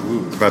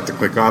about to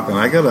click off, and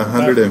I got a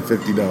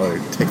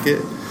 $150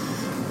 ticket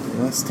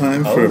last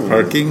time for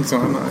parking, so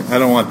I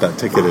don't want that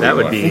ticket anymore.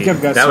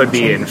 That would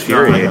be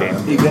infuriating.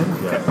 You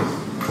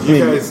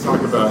guys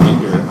talk about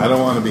anger. I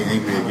don't want to be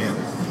angry again.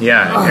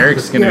 Yeah,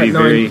 Eric's going to be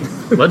very...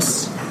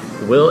 Let's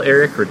Will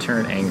Eric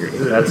return angry?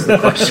 That's the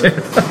question.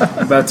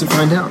 About to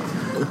find out.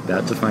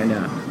 About to find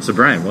out. So,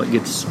 Brian, what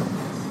gets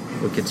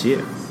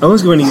you? I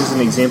was going to use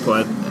an example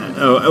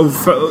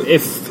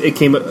if it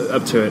came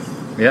up to it.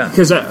 Yeah.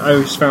 Because I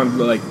always found,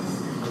 like,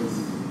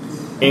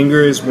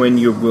 anger is when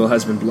your will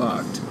has been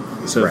blocked.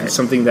 So Right. if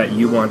something that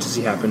you want to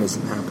see happen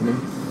isn't happening.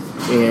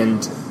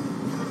 And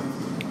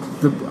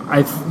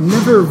I've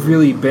never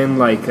really been,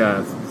 like,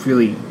 a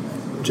really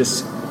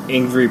just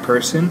angry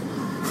person.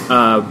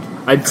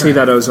 I'd say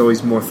that I was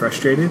always more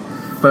frustrated.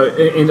 But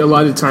in a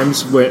lot of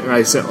times when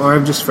I said, "Oh,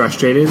 I'm just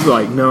frustrated,"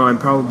 like, no, I'm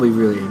probably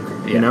really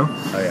angry. You know?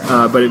 Oh,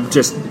 yeah. But it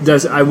just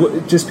does.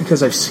 Just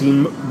because I've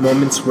seen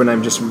moments when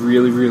I'm just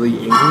really, really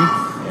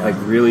angry, like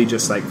really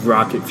just like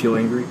rocket fuel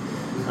angry,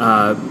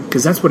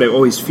 because that's what it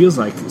always feels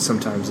like.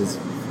 Sometimes it's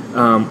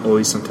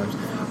always sometimes.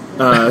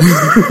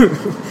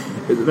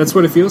 That's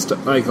what it feels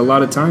like a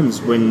lot of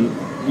times when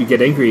you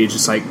get angry. It's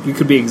just like you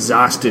could be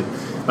exhausted.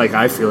 Like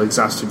I feel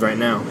exhausted right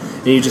now,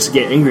 and you just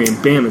get angry,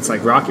 and bam, it's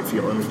like rocket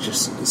fuel, and it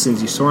just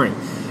sends you soaring.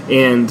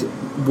 And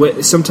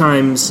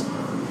sometimes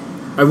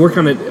I work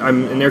on it.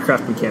 I'm an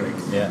aircraft mechanic.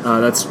 Yeah.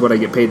 That's what I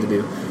get paid to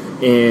do,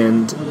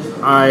 and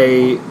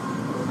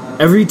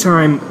every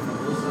time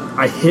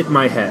I hit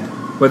my head,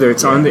 whether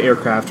it's on the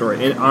aircraft or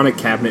on a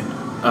cabinet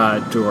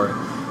door,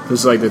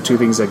 those are like the two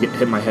things I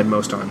hit my head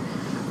most on.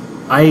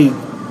 I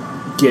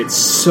get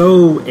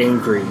so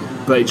angry,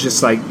 but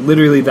just like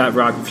literally that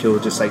rocket fuel,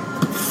 just like.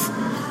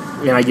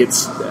 And I get,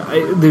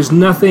 there's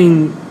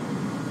nothing,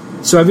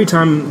 so every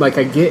time, like,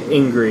 I get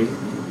angry,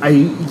 I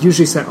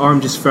usually say, oh, I'm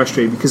just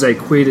frustrated, because I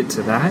equate it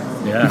to that,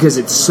 because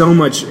it's so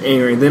much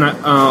anger, and then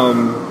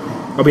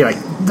I'll be like,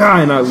 ah,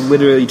 and I'll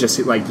literally just,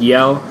 like,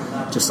 yell,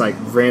 just, like,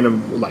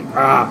 random, like,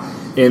 ah,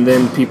 and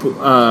then people,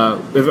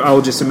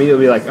 I'll just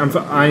immediately be like, I'm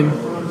fine,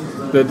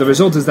 the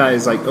result is that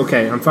is like,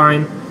 okay, I'm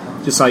fine,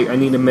 just, like, I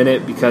need a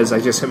minute, because I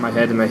just hit my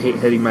head, and I hate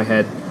hitting my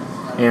head,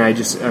 and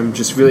I'm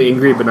just really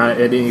angry, but not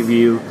at any of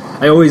you.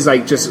 I always I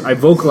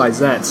vocalize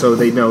that so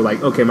they know,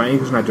 like, okay, my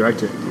anger's not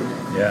directed at you.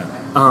 Yeah.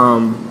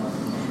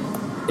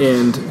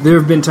 And there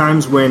have been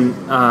times when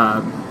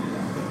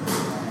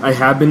I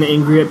have been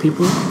angry at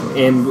people,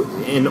 and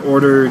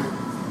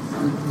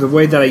the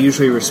way that I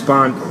usually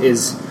respond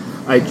is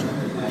I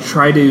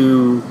try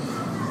to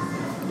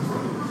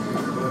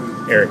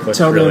Eric looks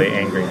tell really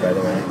them angry, by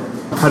the way.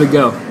 How'd it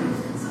go?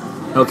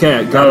 Okay,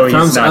 I got a he's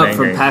thumbs not up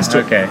angry. from Pastor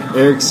Okay.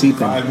 Eric Seepin.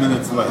 5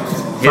 minutes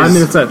left. 5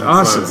 minutes left.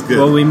 Awesome. it's good.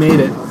 Well, we made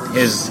it.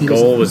 His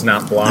goal was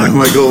not blocked.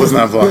 My goal was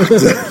not blocked.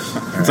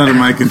 It's under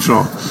my control.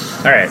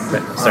 All right,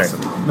 sorry.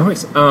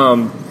 Nice.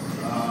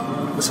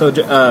 So,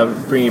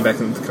 bringing it back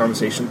into the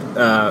conversation,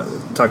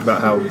 talked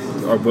about how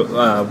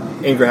our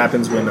anger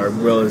happens when our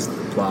will is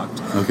blocked,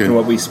 and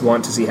what we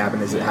want to see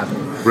happen isn't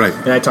happening. Right.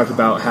 And I talked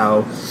about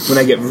how when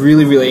I get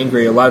really, really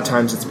angry, a lot of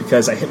times it's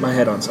because I hit my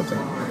head on something.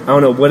 I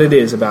don't know what it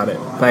is about it,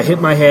 but I hit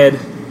my head.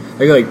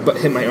 I go like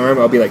hit my arm.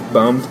 I'll be like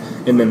bummed,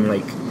 and then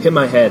like hit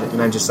my head,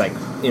 and I'm just like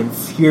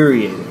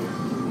infuriated,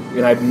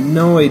 and I have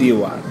no idea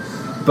why.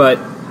 But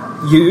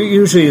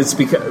usually it's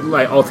because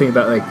like I'll think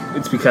about like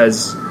it's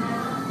because.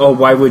 Oh,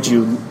 why would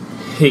you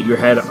hit your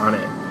head on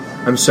it?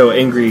 I'm so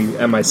angry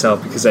at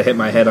myself because I hit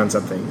my head on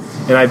something.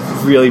 And I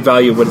really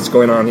value what is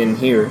going on in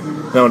here.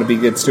 And I want to be a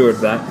good steward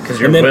of that. Because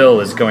your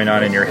will is going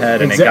on in your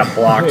head and it got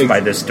blocked by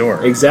this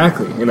door.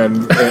 Exactly. And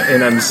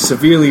I'm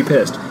severely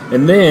pissed.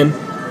 And then,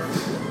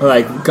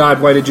 like, God,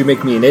 why did you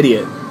make me an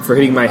idiot for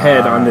hitting my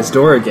head on this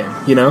door again?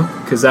 You know?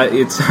 Because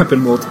it's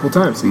happened multiple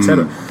times,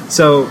 etc.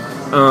 So,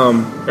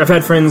 I've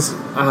had friends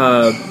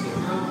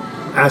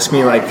ask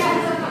me, like,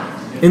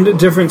 in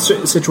different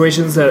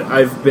situations that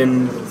I've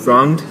been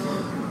wronged,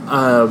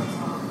 a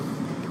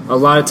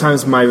lot of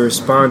times my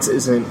response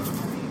isn't.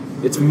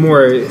 It's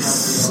more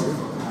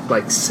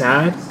like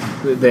sad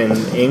than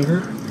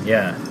anger.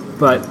 Yeah.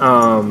 But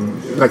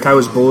like I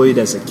was bullied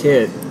as a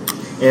kid,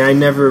 and I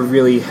never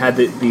really had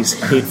these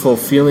hateful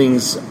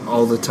feelings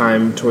all the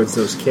time towards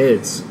those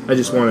kids. I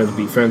just wanted to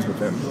be friends with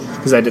them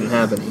because I didn't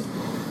have any.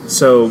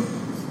 So,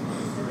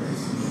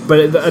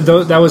 but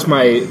that was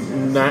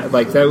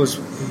that was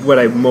what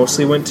I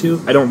mostly went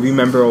to. I don't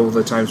remember all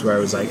the times where I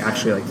was like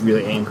actually like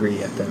really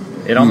angry at them.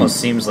 It almost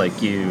seems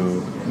like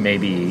you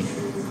maybe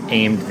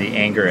aimed the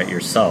anger at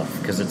yourself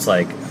because it's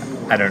like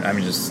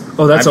I'm just.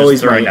 Oh, that's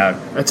always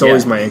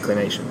always my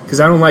inclination because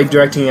I don't like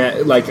directing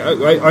at like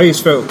I always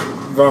felt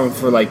wrong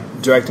for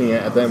like directing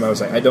it at them. I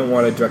was like I don't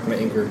want to direct my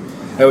anger.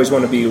 I always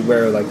want to be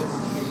aware like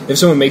if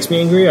someone makes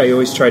me angry, I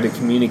always try to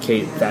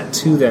communicate that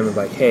to them of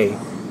like, hey,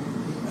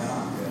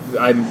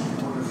 I'm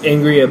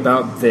angry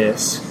about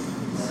this.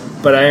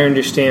 But I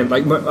understand,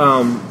 like,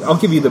 I'll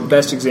give you the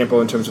best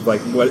example in terms of,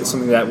 like,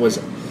 something that was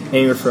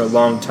anger for a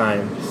long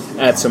time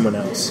at someone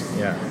else.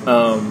 Yeah.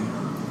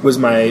 Was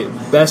my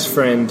best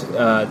friend,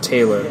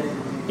 Taylor,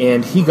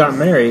 and he got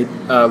married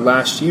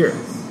last year.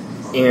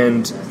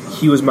 And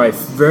he was my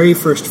very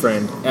first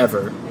friend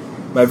ever,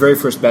 my very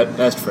first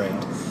best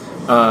friend.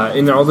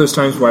 In all those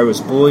times where I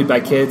was bullied by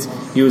kids,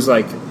 he was,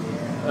 like,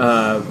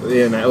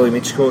 in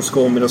elementary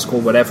school, middle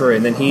school, whatever,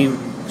 and then he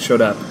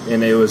showed up,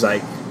 and it was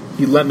like,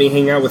 he let me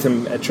hang out with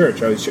him at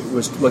church. I was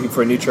looking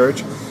for a new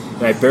church,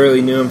 and I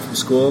barely knew him from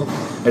school.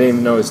 I didn't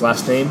even know his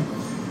last name,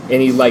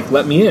 and he like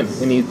let me in,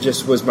 and he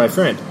just was my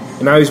friend.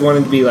 And I always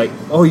wanted to be like,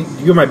 oh,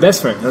 you're my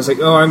best friend. And I was like,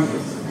 oh, I'm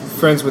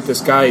friends with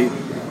this guy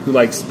who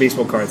likes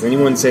baseball cards, and he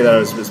wouldn't say that I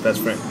was his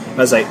best friend. I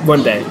was like,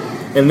 one day.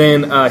 And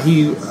then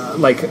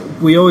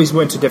we always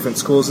went to different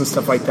schools and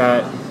stuff like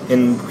that,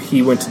 and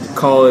he went to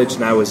college,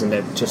 and I was in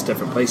just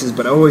different places,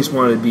 but I always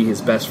wanted to be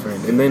his best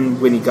friend. And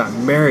then when he got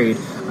married,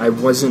 I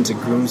wasn't a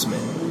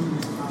groomsman.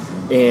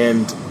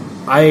 And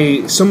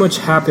so much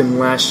happened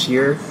last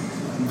year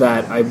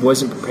that I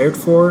wasn't prepared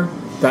for,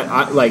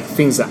 that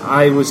things that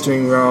I was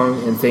doing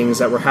wrong and things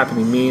that were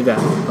happening to me that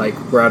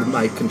were out of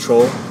my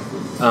control.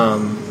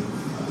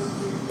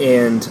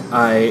 And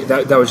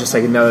that was just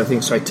another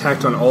thing. So I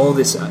tacked on all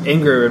this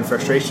anger and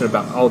frustration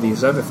about all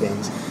these other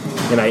things,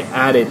 and I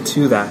added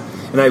to that.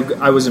 And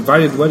I was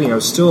invited to the wedding. I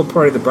was still a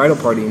part of the bridal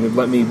party, and they'd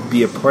let me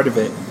be a part of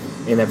it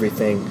and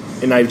everything.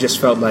 And I just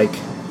felt like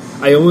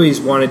I always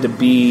wanted to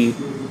be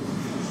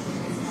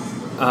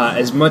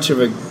as much of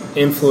an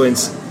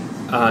influence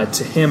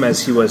to him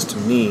as he was to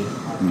me,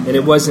 and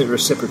it wasn't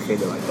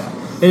reciprocated like that.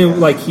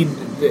 And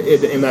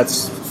and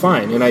that's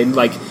fine. And I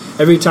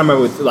every time I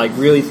would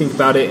really think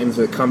about it and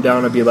to calm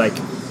down, I'd be like,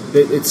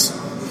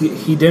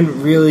 he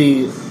didn't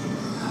really.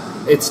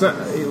 It's not.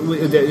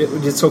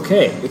 It's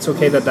okay. It's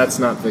okay that that's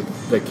not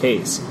the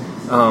case.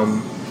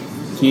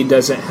 He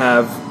doesn't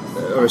have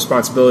a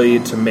responsibility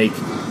to make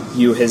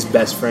you his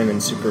best friend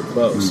and super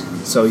close.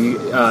 Mm-hmm. So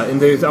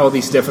and there's all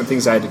these different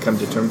things I had to come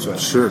to terms with.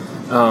 Sure.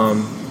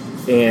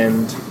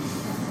 And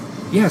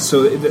yeah,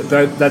 so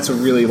that's a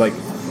really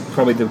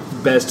probably the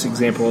best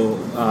example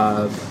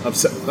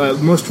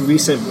most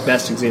recent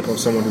best example of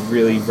someone who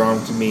really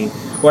wronged me,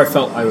 or I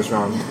felt I was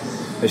wronged,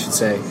 I should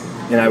say,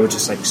 and I was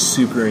just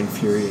super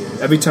infuriated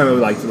every time I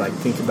would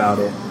think about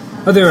it.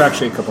 Oh, there were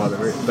actually a couple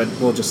other, but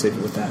we'll just leave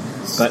it with that.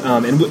 But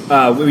and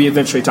we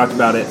eventually talked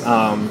about it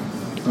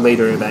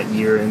later that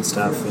year and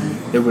stuff,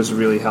 and it was a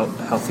really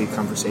healthy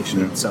conversation.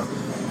 Yeah. So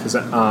because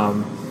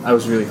I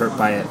was really hurt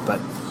by it, but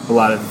a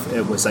lot of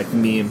it was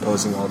me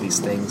imposing all these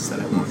things that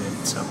I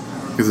wanted. So.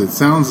 Because it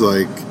sounds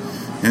like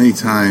any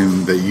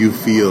time that you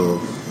feel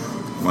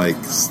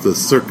like the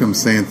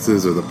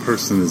circumstances or the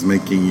person is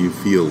making you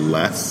feel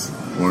less,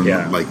 or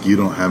like you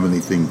don't have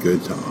anything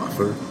good to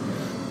offer,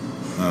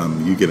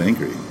 you get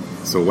angry.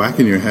 So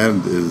whacking your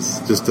head is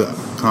just a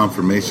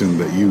confirmation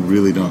that you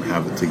really don't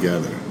have it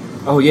together.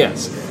 Oh,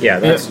 yes. Yeah,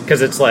 that's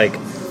because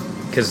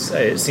because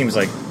it seems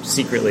like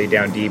secretly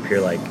down deep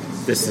you're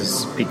this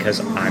is because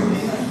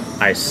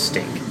I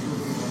stink,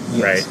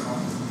 yes. Right?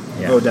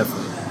 Yeah. Oh,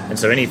 definitely. And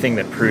so anything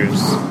that proves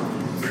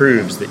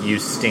that you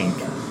stink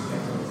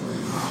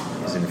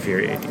is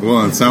infuriating.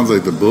 Well, it sounds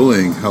like the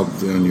bullying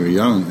helped when you were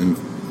young and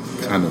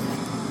kind of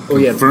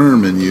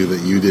confirm in you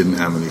that you didn't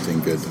have anything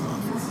good to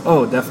offer.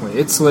 Oh, definitely.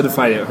 It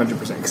solidified it 100%.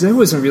 Because it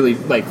wasn't really,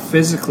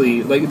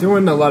 physically, there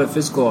weren't a lot of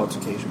physical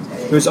altercations.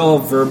 It was all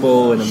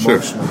verbal and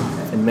emotional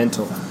and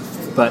mental.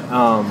 But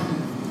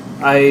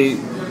I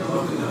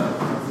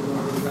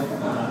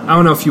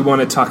don't know if you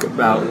want to talk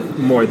about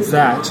more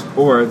that,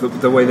 or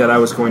the way that I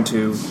was going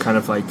to kind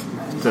of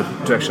the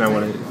direction I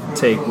want to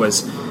take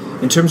was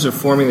in terms of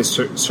forming a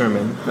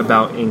sermon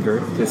about anger.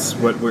 This is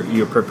what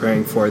you're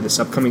preparing for this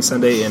upcoming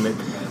Sunday and in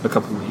a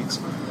couple of weeks.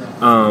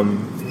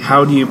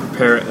 How do you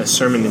prepare a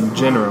sermon in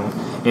general?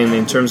 And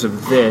in terms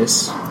of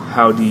this,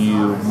 how do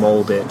you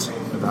mold it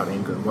about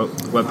anger?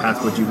 What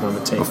path would you want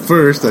to take? Well,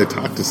 first, I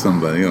talk to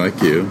somebody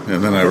like you,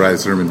 and then I write a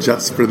sermon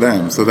just for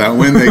them, so that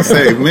when they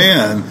say,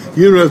 man,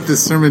 you wrote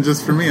this sermon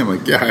just for me, I'm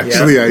like, yeah,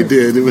 actually I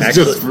did. It was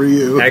just for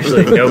you.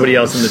 Actually, nobody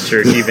else in the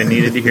church even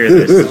needed to hear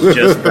this. It's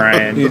just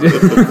Brian.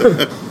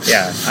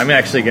 Yeah, I'm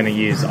actually going to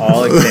use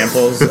all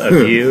examples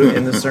of you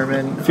in the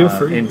sermon. Feel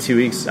free. In 2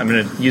 weeks, I'm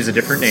going to use a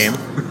different name.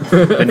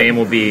 The name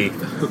will be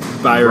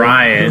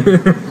Brian.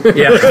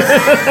 Yeah.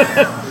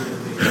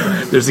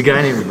 There's a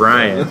guy named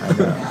Brian.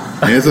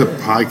 He has a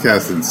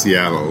podcast in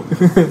Seattle.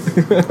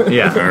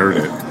 Yeah. I heard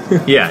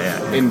it.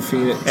 Yeah. In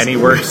Phoenix. And he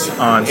works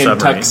on in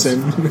submarines.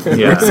 Tucson.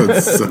 Yeah.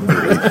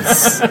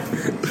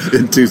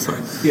 In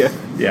Tucson. Yeah.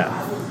 Yeah.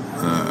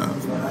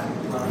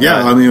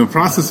 Yeah, I mean, the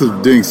process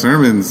of doing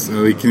sermons,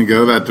 we can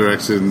go that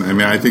direction. I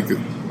mean, I think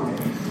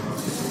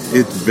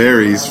it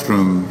varies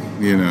from,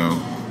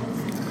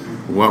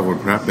 what we're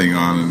prepping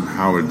on and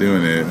how we're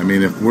doing it. I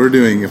mean, if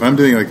I'm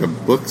doing a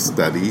book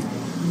study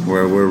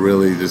where we're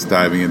really just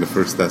diving into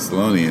 1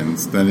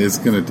 Thessalonians, then it's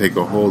going to take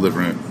a whole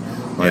different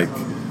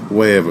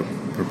way of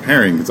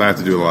preparing, because I have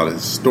to do a lot of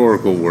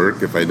historical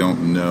work. If I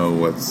don't know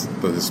what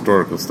the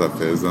historical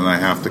stuff is, then I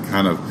have to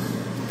kind of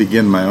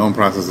begin my own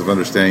process of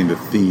understanding the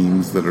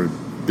themes that are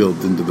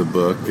built into the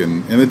book,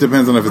 and it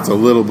depends on if it's a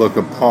little book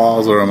of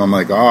Paul's or I'm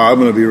like, I'm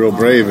going to be real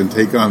brave and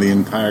take on the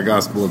entire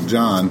Gospel of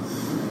John.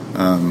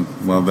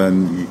 Well,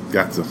 then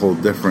that's a whole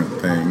different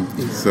thing.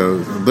 So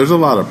there's a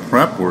lot of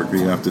prep work that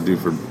you have to do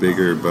for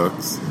bigger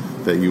books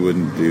that you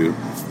wouldn't do.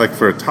 Like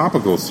for a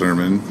topical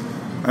sermon,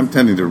 I'm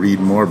tending to read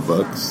more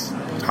books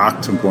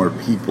talk to more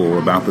people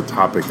about the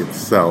topic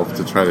itself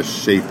to try to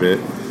shape it.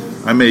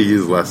 I may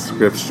use less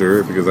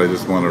scripture because I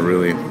just want to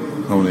really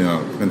hone in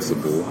on a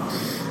principle.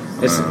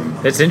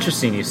 It's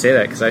interesting you say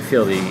that because I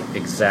feel the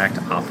exact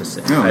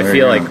opposite. Oh, I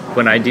feel like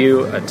when I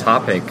do a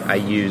topic, I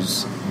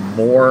use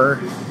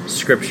more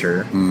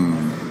scripture,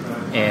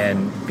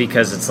 and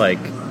because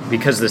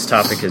this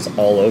topic is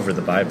all over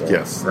the Bible,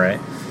 yes, right?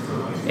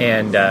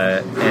 And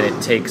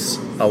it takes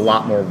a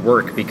lot more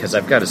work because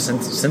I've got to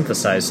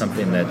synthesize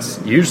something that's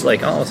usually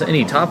like almost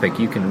any topic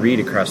you can read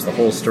across the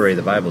whole story of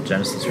the Bible,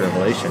 Genesis to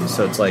Revelation.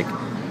 So it's like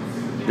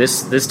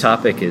this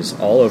topic is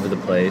all over the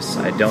place.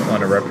 I don't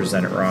want to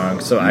represent it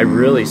wrong, so I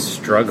really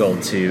struggle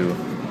to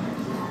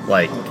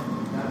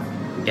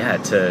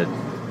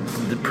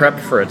the prep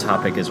for a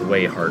topic is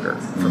way harder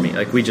for me.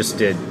 Like we just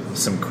did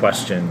some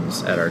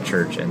questions at our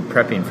church, and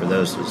prepping for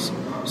those was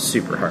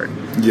super hard.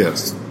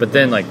 Yes. But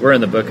then, like, we're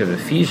in the book of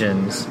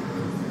Ephesians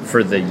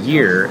for the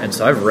year, and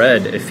so I've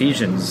read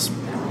Ephesians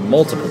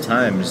multiple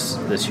times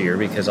this year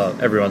because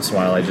every once in a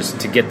while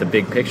to get the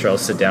big picture, I'll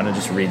sit down and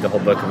just read the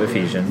whole book of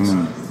Ephesians,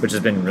 which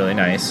has been really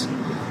nice.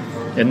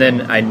 And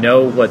then I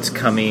know what's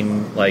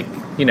coming, like,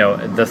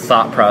 the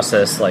thought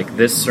process, like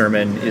this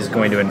sermon is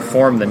going to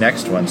inform the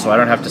next one, so I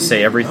don't have to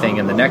say everything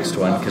in the next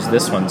one because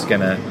this one's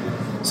gonna.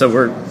 So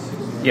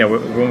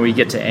when we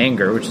get to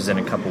anger, which is in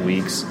a couple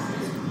weeks,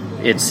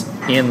 it's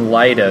in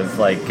light of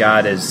like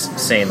God is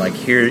saying like,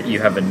 here you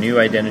have a new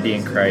identity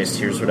in Christ.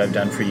 Here's what I've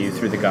done for you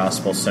through the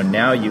gospel. So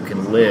now you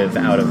can live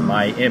out of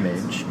my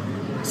image.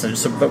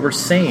 But we're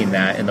saying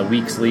that in the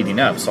weeks leading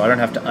up, so I don't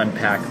have to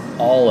unpack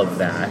all of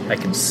that. I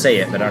can say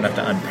it, but I don't have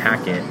to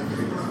unpack it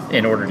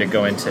in order to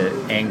go into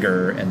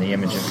anger and the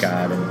image of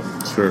God.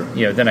 And sure,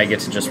 then I get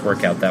to just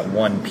work out that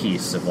one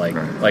piece of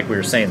like we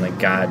were saying, like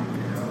God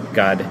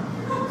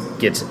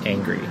gets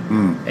angry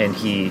and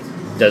He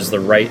does the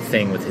right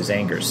thing with His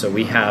anger. So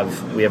we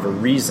have a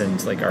reason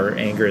to, like, our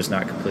anger is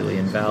not completely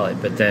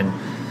invalid. But then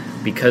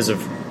because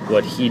of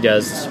what He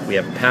does, we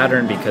have a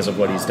pattern. Because of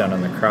what He's done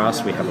on the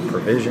cross, we have a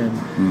provision.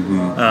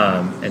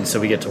 And so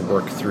we get to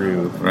work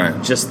through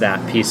just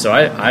that piece. So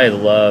I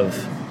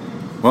love.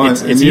 Well,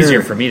 it's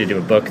easier for me to do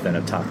a book than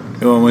a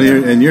topic. Well,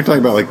 you're talking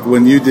about like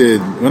when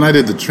I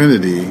did the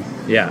Trinity.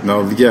 Yeah.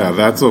 No. Yeah.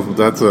 That's a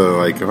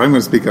like if I'm going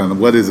to speak on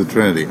what is a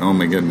Trinity. Oh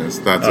my goodness,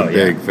 that's a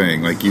big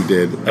thing. Like you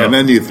did, and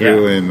then you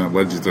threw in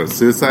what did you throw?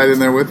 Suicide in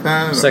there with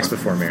that? Sex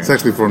before marriage.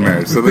 Sex before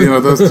marriage. So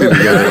those two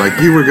together, like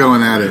you were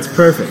going at it. It's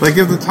perfect. Like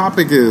if the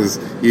topic is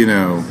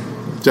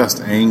just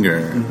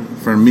anger.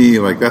 For me,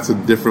 like that's a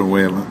different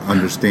way of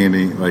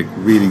understanding, like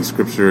reading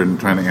scripture and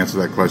trying to answer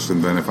that question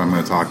than if I'm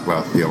going to talk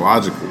about a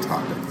theological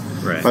topic.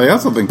 Right. But I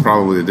also think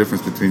probably the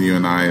difference between you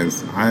and I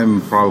is I'm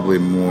probably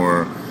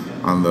more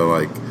on the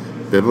like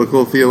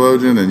biblical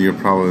theologian, and you're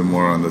probably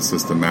more on the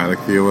systematic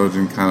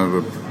theologian kind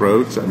of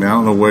approach. I mean, I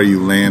don't know where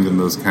you land in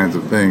those kinds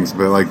of things,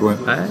 but like when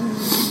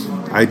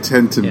I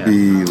tend to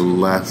be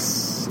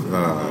less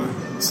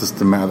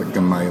systematic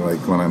in my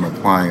when I'm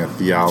applying a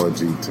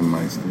theology to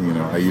my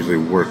I usually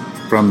work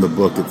from the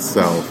book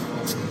itself.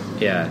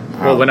 Yeah.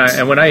 Well, when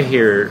I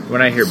hear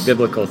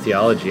biblical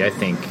theology, I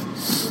think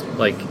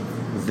like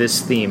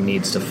this theme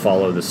needs to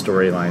follow the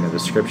storyline of the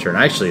scripture, and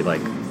I actually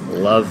like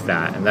love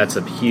that, and that's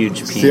a huge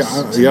piece.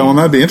 See, well,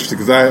 that'd be interesting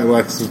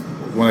because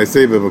when I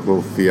say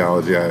biblical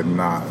theology, I'm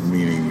not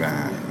meaning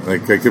that.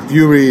 Like if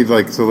you read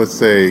so let's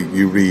say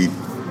you read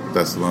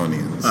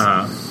Thessalonians.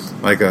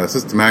 Like a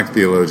systematic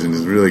theologian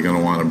is really going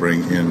to want to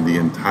bring in the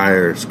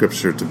entire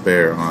scripture to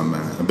bear on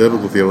that. A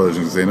biblical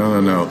theologian can say, no,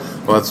 well,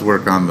 let's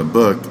work on the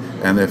book,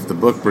 and if the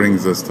book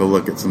brings us to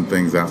look at some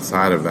things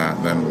outside of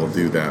that, then we'll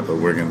do that, but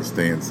we're going to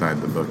stay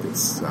inside the book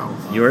itself.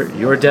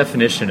 Your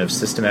definition of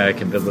systematic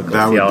and biblical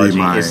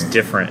theology is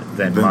different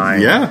than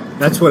mine. Yeah.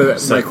 That's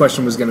what my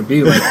question was going to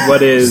be. Like,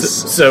 what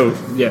is... So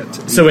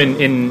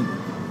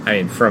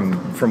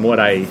from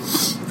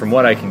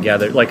what I can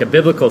gather, like a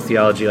biblical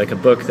theology, like a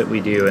book that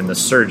we do in the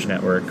Surge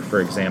Network, for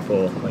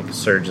example, like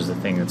Surge is a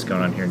thing that's going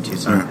on here in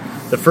Tucson.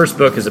 The first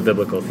book is a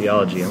biblical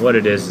theology, and what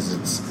it is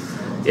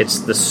it's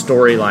the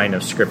storyline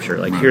of Scripture.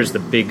 Like here's the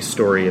big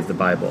story of the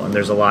Bible, and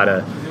there's a lot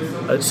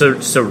of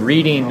so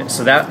reading.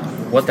 So that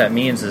what that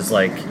means is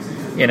like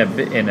in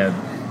a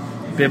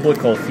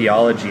biblical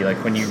theology,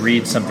 like when you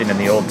read something in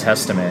the Old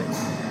Testament,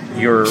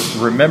 you're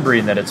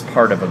remembering that it's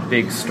part of a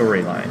big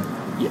storyline.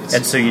 Yes.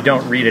 And so you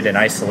don't read it in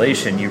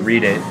isolation. You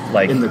read it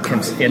like in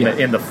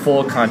the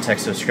full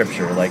context of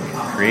Scripture, like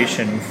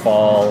creation,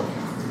 fall,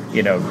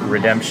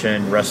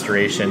 redemption,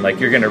 restoration. Like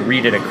you're going to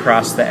read it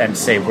across and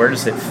say, where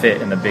does it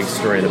fit in the big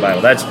story of the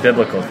Bible? That's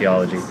biblical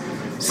theology.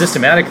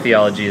 Systematic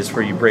theology is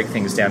where you break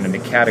things down into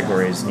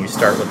categories, and you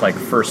start with like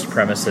first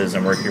premises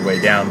and work your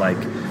way down.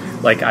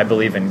 Like I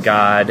believe in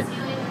God.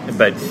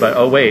 But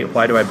oh wait,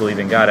 why do I believe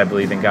in God? I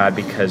believe in God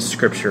because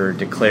Scripture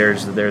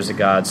declares that there's a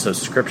God, so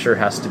Scripture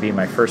has to be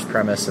my first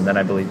premise, and then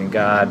I believe in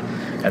God,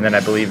 and then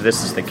I believe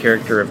this is the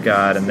character of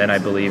God, and then I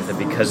believe that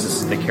because this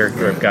is the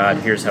character of God,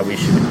 here's how we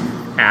should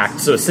act.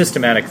 So a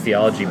systematic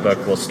theology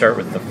book will start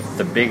with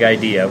the big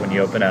idea when you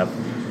open up,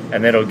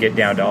 and then it'll get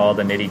down to all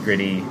the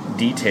nitty-gritty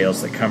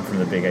details that come from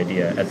the big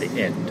idea at the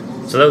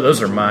end. So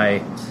those are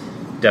my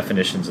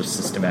definitions of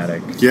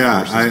systematic versus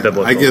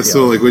biblical I guess theology.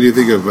 so. Like, what do you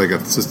think of like a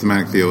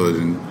systematic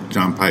theologian?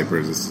 John Piper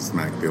is a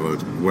systematic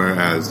theologian,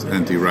 whereas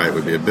N.T. Wright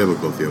would be a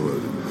biblical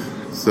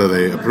theologian. So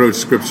they approach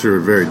Scripture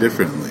very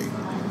differently.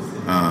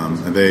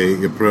 And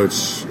they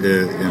approach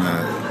it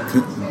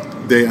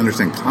they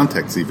understand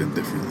context even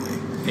differently.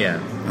 Yeah.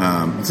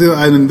 So,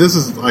 and this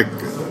is like,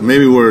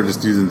 maybe we're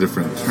just using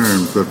different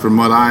terms, but from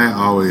what I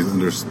always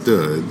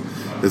understood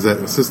is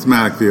that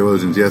systematic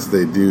theologians, yes,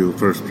 they do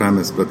first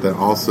premise, but that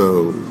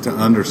also, to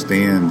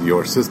understand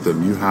your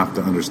system, you have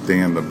to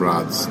understand the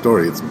broad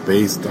story. It's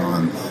based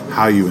on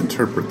how you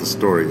interpret the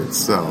story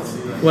itself.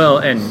 Well,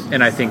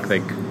 and I think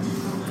like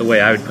the way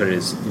I would put it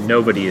is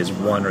nobody is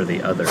one or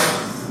the other.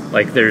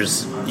 Like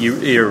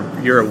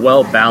you're a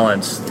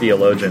well-balanced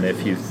theologian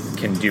if you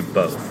can do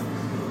both.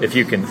 If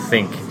you can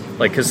think,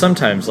 like, because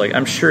sometimes, like,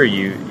 I'm sure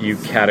you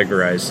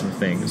categorize some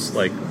things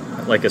like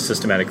a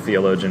systematic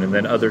theologian, and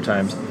then other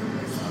times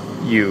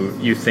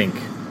you think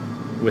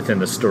within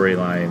the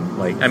storyline.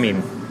 Like, I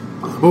mean,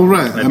 well,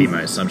 right, that'd be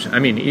my assumption. I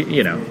mean,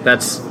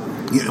 that's.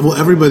 Yeah, well,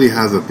 everybody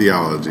has a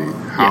theology.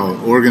 How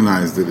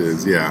organized it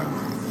is, yeah.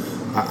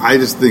 I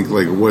just think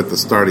like what the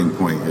starting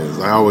point is.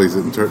 I always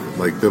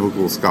like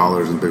biblical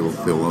scholars and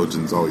biblical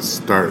theologians always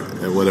start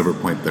at whatever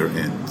point they're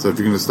in. So if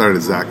you're going to start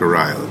at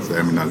Zechariah, let's say,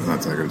 not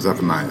Zechariah,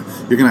 Zephaniah,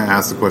 you're going to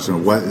ask the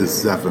question, what is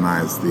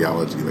Zephaniah's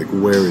theology? Like,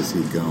 where is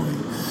he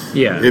going?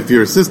 Yeah. If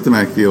you're a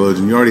systematic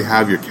theologian, you already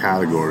have your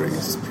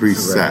categories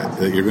preset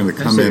that you're going to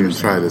come in and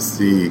try to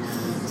see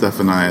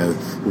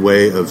Zephaniah's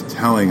way of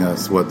telling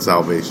us what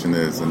salvation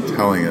is and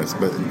telling us,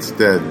 but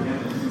instead,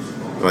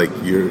 like,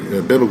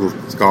 a biblical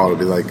scholar would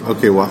be like,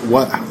 okay, well,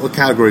 what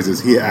categories is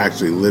he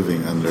actually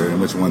living under, and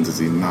which ones is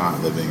he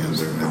not living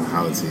under, and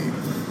how is he?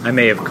 I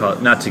may have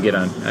called, not to get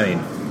on,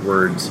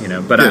 words,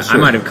 but I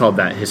might have called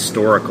that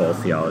historical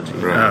theology,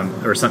 right.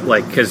 Or something,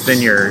 like, because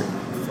then you're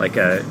like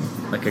a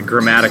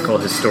grammatical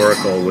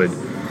historical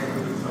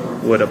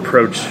would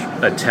approach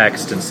a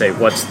text and say,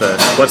 what's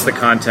the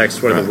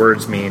context, what do the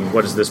words mean,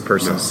 what is this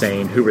person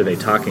saying, who are they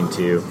talking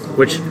to,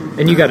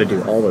 and you got to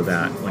do all of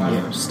that when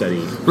you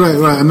study. Right,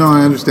 no,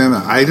 I understand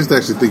that. I just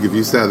actually think if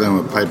you sat down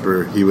with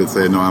Piper, he would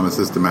say, no, I'm a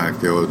systematic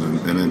theologian,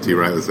 and N.T.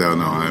 Wright would say, oh,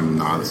 no, I'm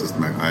not a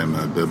systematic, I'm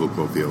a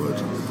biblical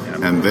theologian.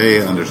 Yeah. And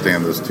they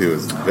understand those two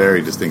as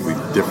very distinctly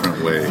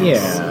different ways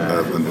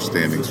of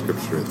understanding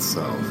Scripture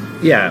itself.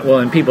 Yeah, well,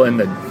 and people in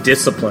the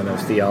discipline of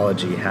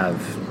theology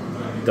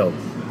they'll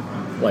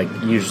like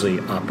usually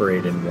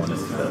operate in one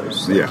of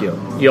those. Like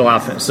you'll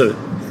often,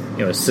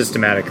 a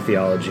systematic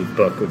theology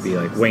book would be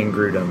like Wayne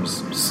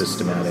Grudem's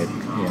systematic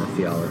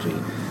theology,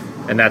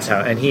 and that's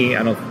how. And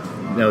I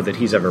don't know that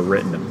he's ever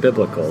written a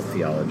biblical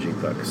theology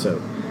book,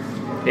 so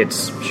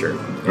it's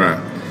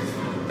right.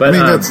 But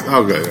that's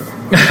okay.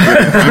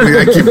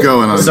 I keep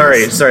going on.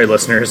 Sorry,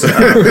 listeners.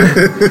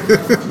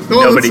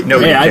 Nobody Hey,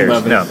 cares. I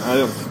love it. No, I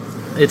don't.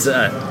 it's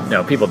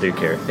no, people do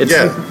care.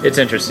 It's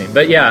interesting,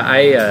 but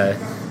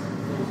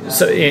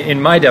So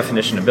in my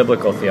definition of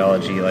biblical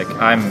theology, like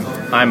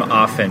I'm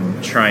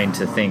often trying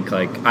to think,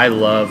 like, I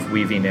love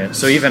weaving it.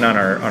 So even on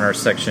our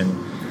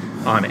section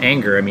on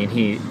anger, I mean,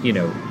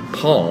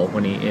 Paul,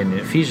 when he in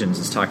Ephesians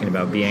is talking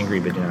about be angry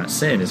but do not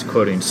sin, is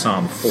quoting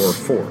Psalm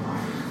 4:4.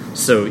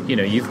 So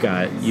you've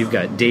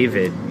got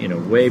David,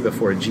 way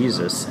before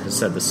Jesus has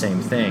said the same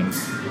thing,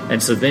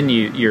 and so then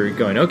you're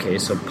going, okay,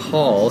 so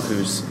Paul,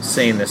 who's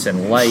saying this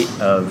in light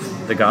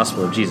of the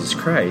gospel of Jesus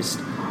Christ,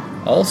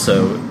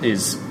 also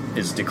is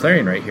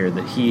declaring right here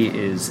that he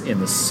is in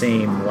the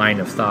same line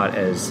of thought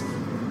as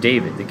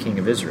David, the king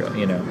of Israel,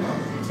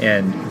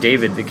 And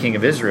David, the king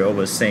of Israel,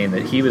 was saying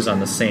that he was on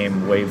the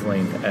same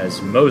wavelength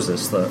as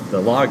Moses,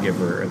 the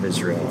lawgiver of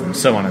Israel, and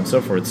so on and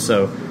so forth.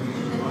 So,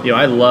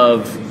 I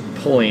love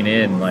pulling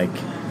in, like,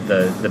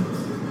 the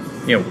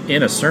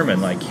in a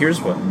sermon, like, here's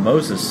what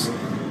Moses,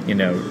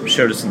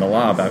 showed us in the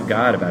law about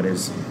God, about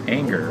his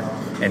anger.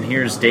 And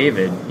here's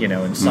David,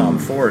 in Psalm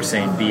 4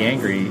 saying, be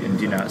angry and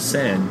do not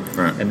sin.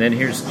 Right. And then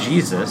here's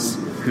Jesus,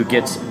 who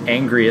gets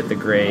angry at the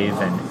grave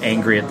and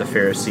angry at the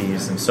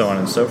Pharisees and so on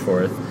and so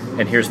forth.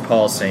 And here's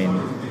Paul saying,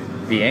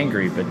 be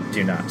angry but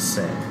do not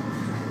sin.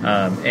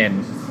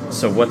 And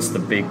so what's the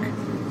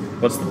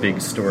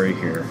big story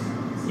here?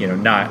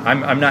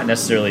 I'm not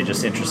necessarily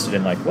just interested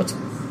in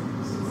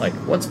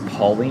what's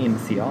Pauline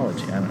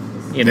theology. I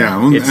don't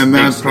know. And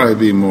that'd probably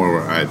be more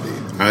where I'd be.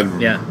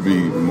 I'd be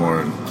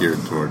more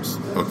geared towards,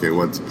 okay,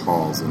 what's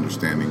Paul's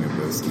understanding of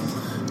this,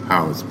 and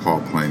how is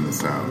Paul playing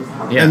this out?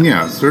 Yeah.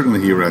 And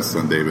certainly he rests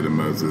on David and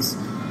Moses.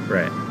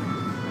 Right.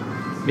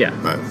 Yeah.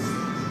 But,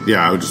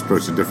 I would just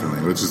approach it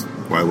differently, which is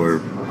why we're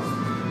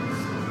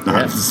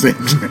not the same.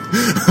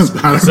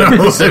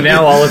 So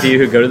now all of you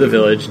who go to the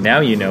Village,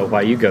 now you know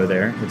why you go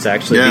there. It's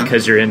actually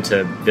because you're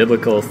into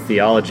biblical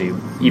theology,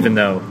 even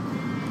though,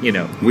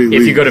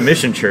 if you go to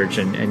Mission Church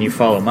and you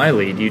follow my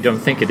lead, you don't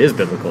think it is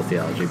biblical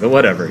theology, but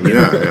whatever.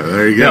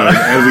 There you go.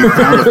 And we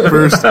found the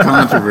first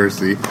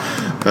controversy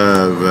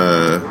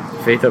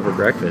of Faith Over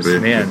Breakfast.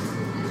 Man,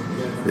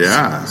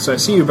 Yeah. So I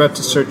see you're about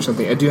to search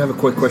something. I do have a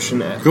quick question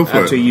Go for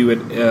after it. you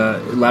would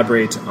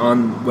elaborate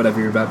on whatever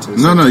you're about to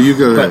say. No, you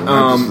go But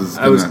ahead.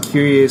 I was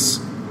curious.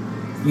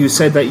 You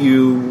said that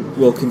you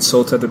will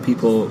consult other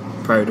people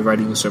prior to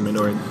writing a sermon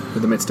or in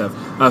the midst of.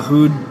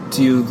 Who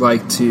do you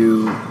like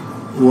to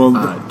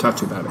talk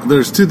to about it?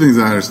 There's two things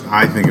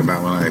I think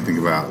about when I think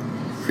about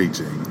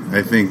preaching.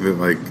 I think that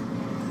like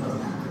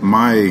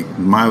my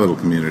little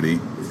community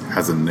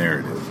has a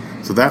narrative,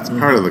 so that's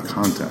part of the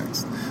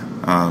context.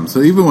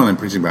 So even when I'm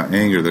preaching about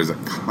anger, there's a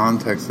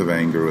context of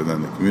anger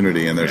within the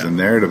community, and there's a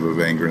narrative of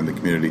anger in the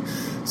community.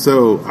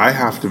 So I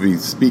have to be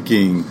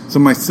speaking. So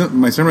my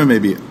sermon may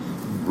be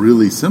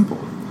really simple,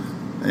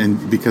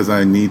 and because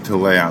I need to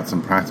lay out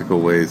some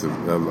practical ways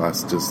of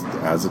us just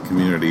as a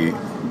community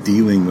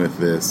dealing with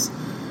this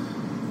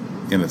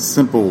in a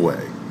simple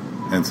way.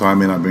 And so I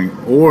may not bring,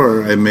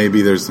 or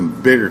maybe there's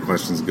some bigger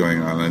questions going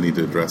on and I need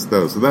to address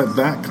those. So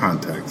that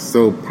context.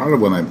 So part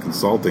of what I'm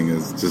consulting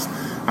is just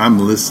I'm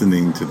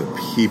listening to the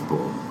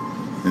people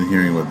and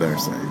hearing what they're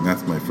saying.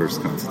 That's my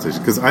first consultation.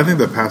 Because I think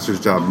the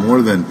pastor's job,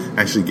 more than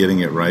actually getting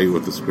it right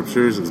with the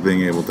scriptures, is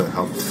being able to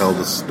help tell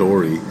the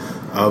story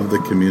of the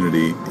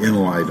community in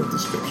light of the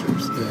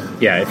scriptures.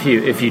 Yeah,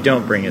 if you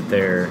don't bring it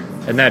there,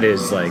 and that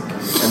is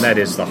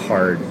the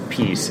hard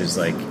piece, is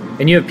like,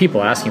 and you have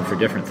people asking for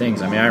different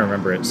things. I mean, I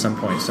remember at some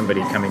point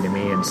somebody coming to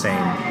me and saying,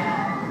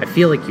 I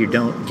feel like you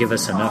don't give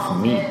us enough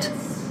meat,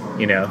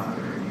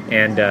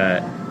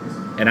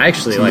 and I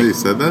actually Somebody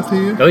said that to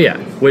you? Oh yeah,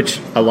 which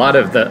a lot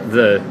of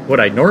the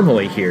what I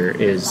normally hear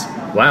is,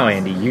 wow,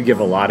 Andy, you give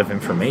a lot of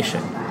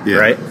information,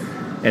 right?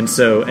 And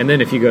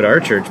then if you go to our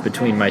church,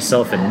 between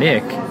myself and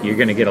Nick, you're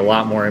going to get a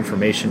lot more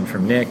information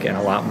from Nick and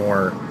a lot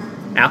more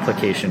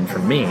application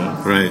from me.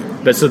 Right.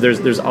 But so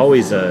there's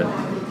always a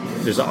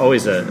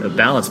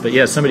balance. But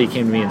yeah, somebody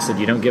came to me and said,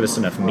 you don't give us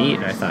enough meat.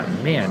 And I thought,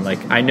 man,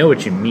 like, I know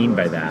what you mean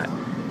by that.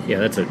 Yeah,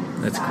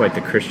 that's quite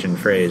the Christian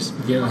phrase.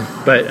 Yeah.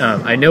 But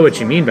I know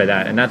what you mean by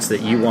that, and that's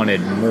that you wanted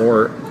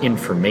more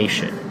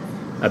information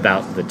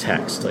about the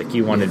text. Like,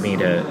 you wanted me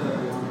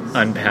to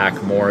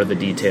unpack more of the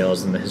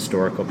details and the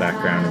historical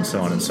background and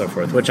so on and so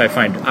forth, which I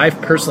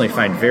personally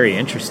find very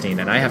interesting,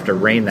 and I have to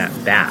rein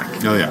that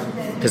back. Oh yeah.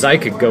 Because I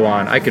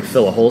could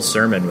fill a whole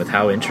sermon with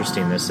how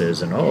interesting this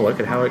is, and look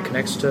at how it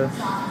connects to,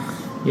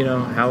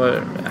 how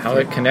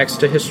it connects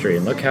to history,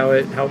 and look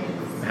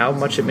how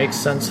much it makes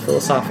sense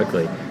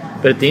philosophically.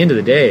 But at the end of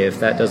the day,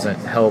 if that doesn't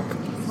help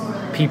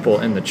people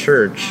in the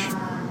church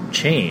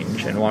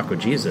change and walk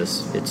with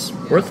Jesus, it's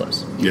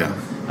worthless. Yeah.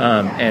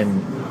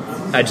 And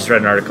I just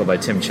read an article by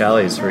Tim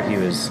Challies where he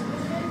was,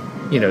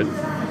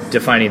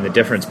 defining the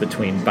difference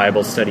between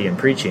Bible study and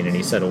preaching, and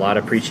he said a lot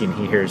of preaching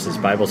he hears is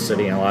Bible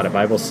study, and a lot of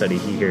Bible study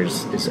he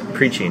hears is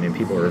preaching, and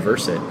people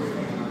reverse it.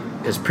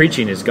 Because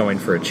preaching is going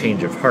for a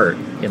change of heart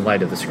in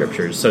light of the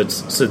scriptures. So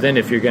then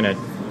if you're going to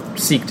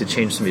seek to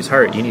change somebody's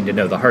heart, you need to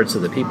know the hearts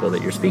of the people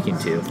that you're speaking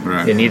to.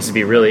 Right. It needs to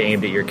be really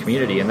aimed at your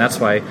community, and that's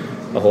why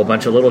a whole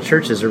bunch of little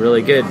churches are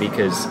really good,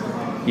 because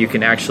you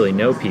can actually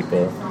know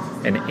people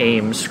and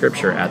aim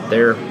scripture at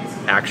their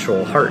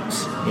actual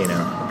hearts,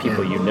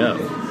 people you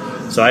know.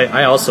 So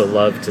I also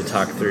love to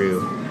talk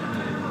through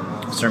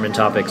sermon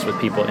topics with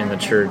people in the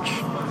church,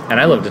 and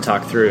I love to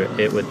talk through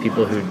it with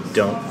people who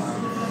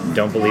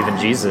don't believe in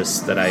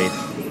Jesus that I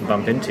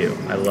bump into.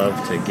 I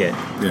love to get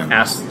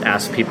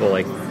ask people,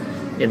 like,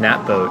 in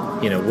that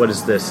boat, what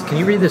is this? Can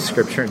you read this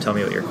scripture and tell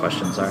me what your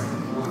questions are?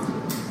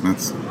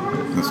 That's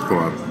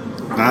cool.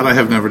 That I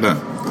have never done.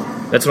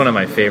 That's one of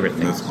my favorite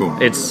things. That's cool.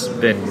 It's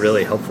been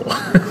really helpful.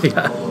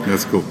 Yeah.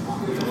 That's cool.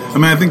 I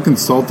mean, I think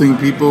consulting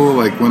people,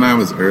 like when I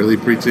was early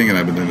preaching, and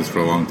I've been doing this for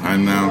a long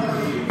time now,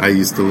 I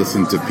used to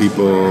listen to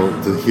people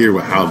to hear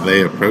how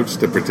they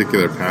approached a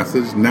particular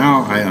passage.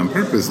 Now I, on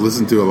purpose,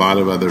 listen to a lot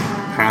of other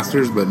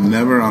pastors, but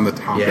never on the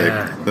topic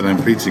that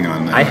I'm preaching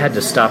on now. I had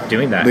to stop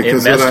doing that.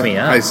 Because it messed me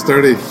up. I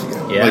started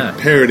like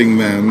parroting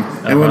them,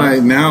 and when I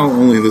now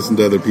only listen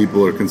to other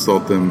people or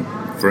consult them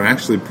for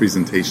actually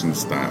presentation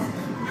style,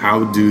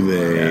 how do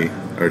they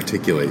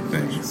articulate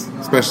things?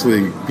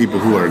 Especially people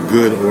who are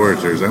good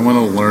orators. I want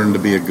to learn to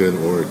be a good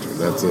orator.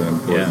 That's an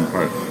important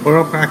part. Or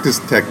I'll practice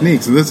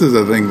techniques. And this is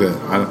a thing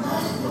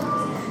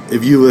that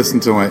if you listen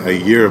to a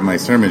year of my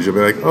sermons, you'll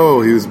be like,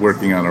 oh, he was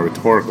working on a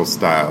rhetorical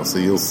style. So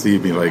you'll see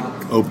me like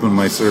open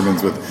my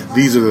sermons with,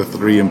 these are the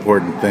three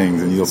important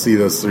things. And you'll see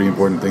those three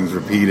important things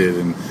repeated.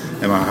 And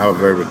I'll have a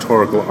very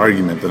rhetorical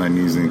argument that I'm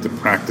using to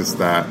practice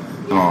that.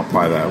 And I'll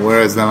apply that.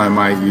 Whereas then I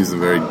might use a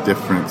very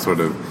different sort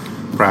of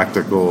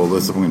practical,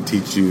 listen, I'm going to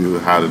teach you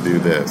how to do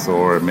this,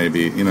 or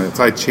maybe,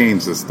 I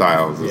change the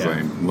styles as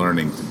I'm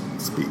learning to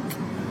speak.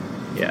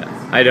 Yeah,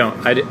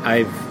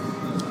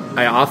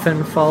 I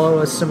often follow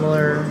a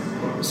similar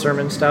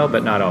sermon style,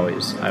 but not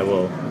always.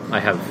 I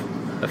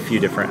have a few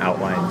different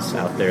outlines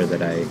out there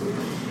that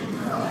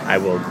I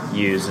will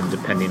use, and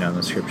depending on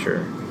the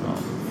scripture,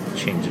 I'll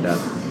change it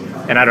up.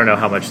 And I don't know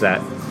how much that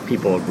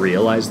people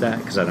realize that,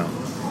 because I don't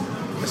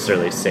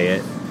necessarily say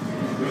it,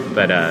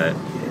 but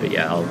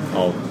yeah,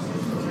 I'll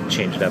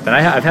change it up. And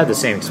I've had the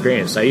same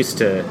experience. I used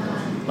to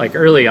like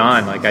early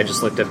on, like I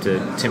just looked up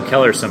to Tim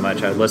Keller so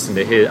much. I would listen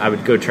to I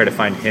would go try to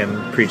find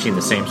him preaching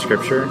the same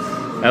scripture.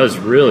 That was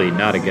really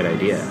not a good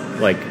idea,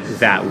 like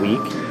that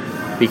week,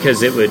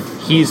 because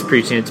he's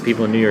preaching it to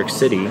people in New York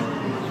City,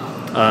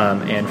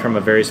 and from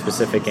a very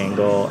specific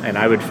angle, and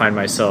I would find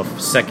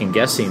myself second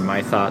guessing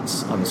my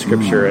thoughts on the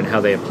scripture and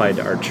how they applied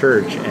to our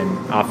church, and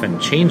often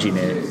changing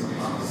it,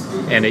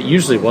 and it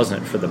usually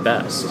wasn't for the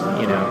best,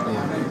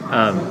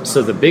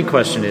 so the big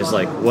question is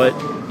like, what,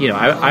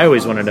 I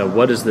always want to know,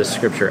 what is this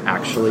scripture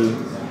actually,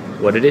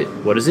 what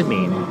does it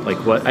mean?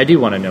 Like, what I do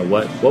want to know,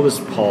 what was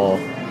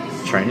Paul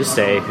trying to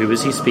say? Who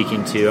was he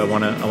speaking to? I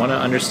want to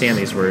understand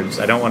these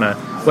words. I don't want to,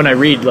 when I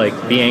read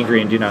like, be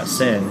angry and do not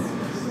sin,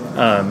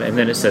 and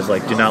then it says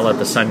like, do not let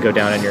the sun go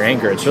down in your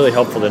anger. It's really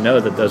helpful to know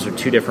that those are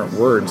two different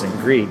words in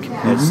Greek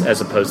as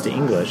opposed to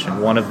English,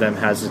 and one of them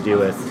has to do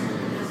with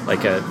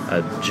like a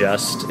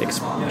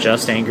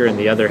just anger, and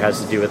the other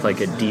has to do with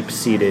like a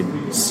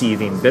deep-seated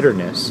seething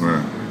bitterness.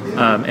 Right.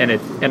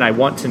 And I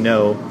want to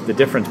know the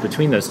difference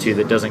between those two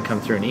that doesn't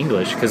come through in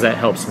English, because that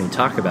helps me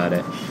talk about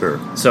it. Sure.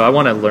 So I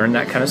want to learn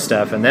that kind of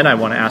stuff, and then I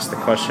want to ask the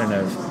question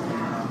of,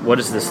 what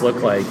does this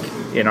look like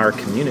in our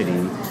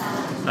community,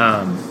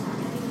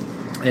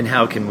 and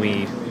how can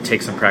we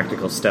take some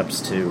practical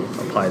steps to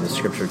apply the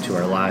scripture to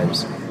our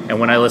lives? And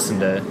when I listen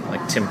to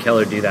like Tim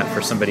Keller do that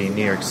for somebody in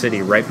New York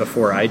City right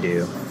before I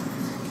do,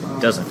 it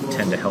doesn't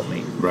tend to help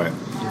me. Right.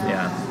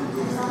 Yeah.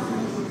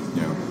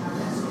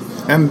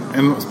 And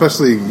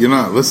especially, you're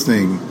not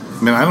listening.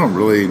 I mean, I don't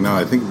really know.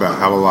 I think about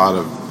how a lot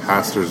of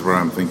pastors where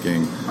I'm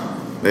thinking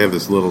they have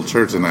this little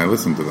church and I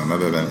listen to them,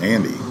 other than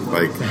Andy.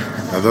 Like,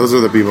 those are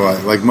the people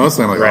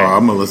mostly I'm like, right. Oh,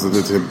 I'm going to listen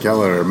to Tim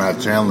Keller or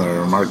Matt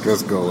Chandler or Mark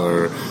Driscoll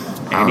or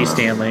Andy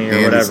Stanley or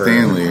Andy whatever.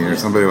 Stanley or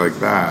somebody like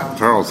that.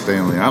 Charles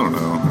Stanley, I don't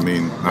know. I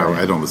mean,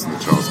 I don't listen to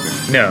Charles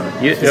Stanley.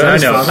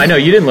 No, I know.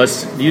 You didn't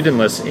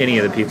list any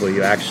of the people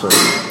you actually.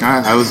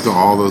 I listen to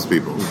all those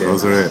people.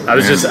 Those are it. I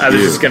was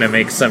just going to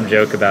make some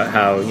joke about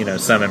how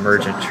some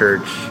emergent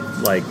church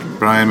like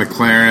Brian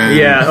McLaren.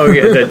 Yeah. Oh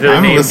yeah. The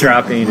name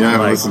dropping. Yeah,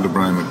 I've listened to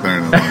Brian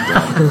McLaren a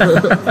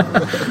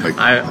long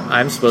time.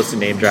 I'm supposed to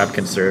name drop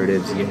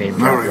conservatives. You name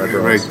drop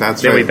liberals. Right,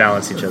 that's then right. we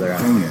balance each other out.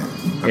 Dang it.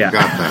 I've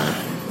got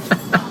that.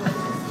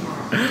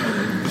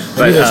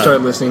 But you just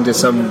start listening to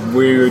some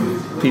weird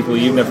people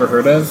you've never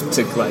heard of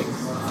to bring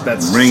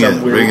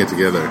it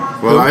together.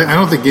 Well, I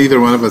don't think either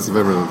one of us have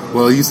ever.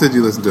 Well, you said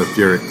you listened to a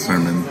Furick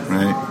sermon,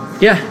 right?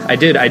 Yeah, I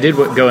did. I did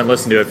go and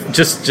listen to it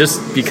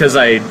just because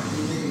I've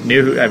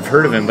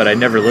heard of him, but I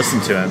never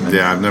listened to him.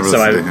 Yeah, I've never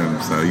listened to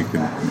him, so you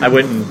can. I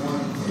went and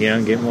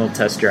give him a little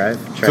test drive,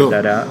 tried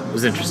that out. It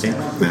was interesting.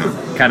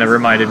 Yeah, kind of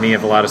reminded me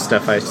of a lot of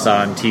stuff I saw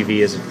on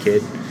TV as a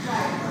kid.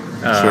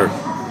 Sure.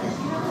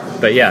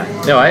 But yeah,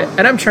 no,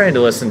 I'm trying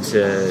to listen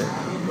to,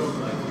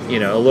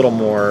 a little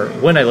more.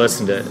 When I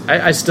listen to,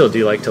 I still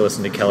do like to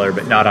listen to Keller,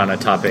 but not on a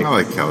topic. I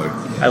like Keller.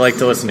 I like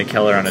to listen to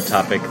Keller on a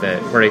topic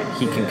where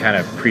he can kind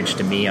of preach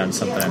to me on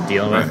something I'm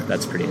dealing with.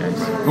 That's pretty nice.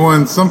 Well,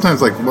 and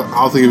sometimes,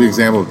 I'll give you an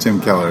example of Tim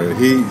Keller.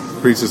 He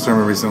preached a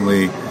sermon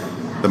recently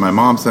that my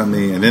mom sent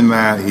me, and in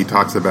that he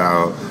talks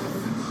about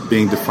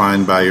being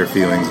defined by your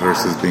feelings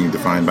versus being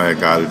defined by a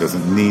God who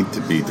doesn't need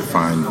to be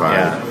defined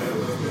by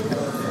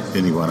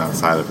anyone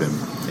outside of him.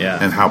 Yeah.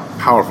 And how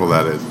powerful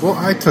that is. Well,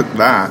 I took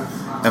that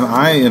and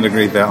I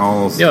integrate that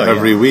almost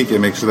every week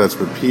and make sure that's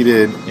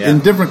repeated in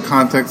different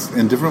contexts,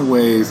 in different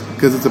ways,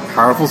 because it's a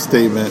powerful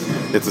statement.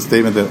 It's a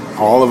statement that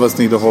all of us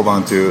need to hold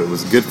on to. It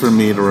was good for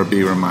me to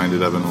be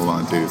reminded of and hold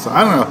on to. So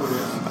I don't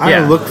know.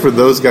 I look for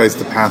those guys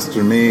to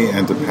pastor me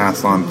and to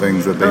pass on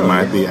things that they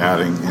might be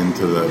adding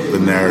into the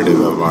narrative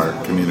of our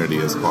community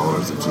as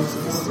followers of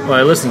Jesus. Well,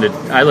 I listened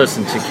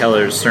to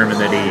Keller's sermon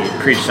that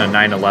he preached on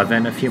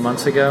 9/11 a few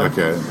months ago.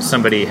 Okay.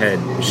 Somebody had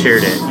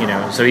shared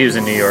it, so he was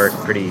in New York,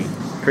 pretty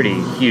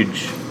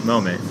huge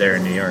moment there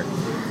in New York,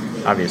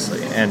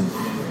 obviously. And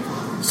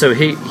so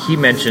he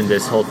mentioned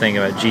this whole thing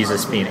about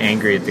Jesus being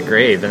angry at the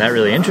grave, and that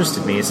really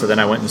interested me. So then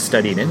I went and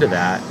studied into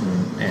that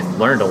and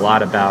learned a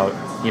lot about,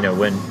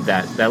 when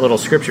that little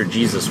scripture,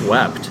 Jesus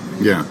wept.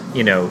 Yeah.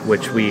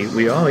 Which he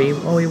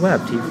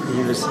wept. He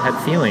had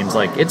feelings.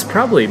 Like, it's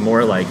probably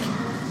more like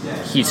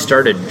he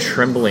started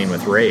trembling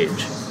with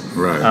rage.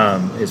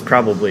 Right. Is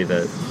probably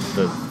the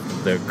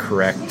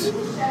correct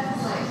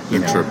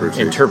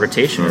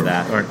interpretation of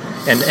that.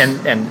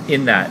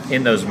 And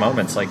in those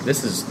moments, like,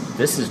 this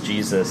is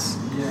Jesus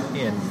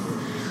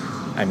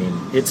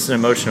it's an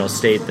emotional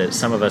state that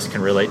some of us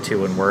can relate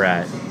to when we're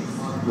at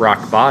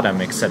rock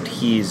bottom, except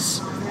he's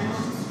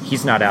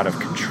not out of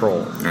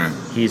control. Right.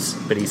 He's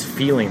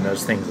feeling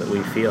those things that we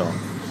feel.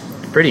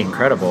 Pretty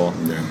incredible.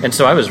 Yeah. And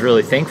so I was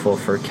really thankful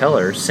for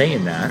Keller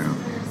saying that. Yeah.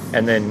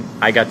 And then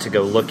I got to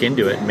go look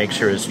into it and make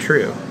sure it's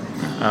true,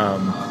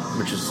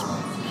 which is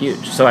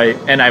huge. So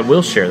I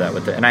will share that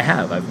with it, and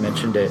I've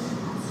mentioned it.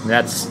 And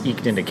that's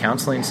eked into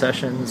counseling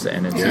sessions,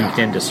 and it's eked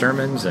into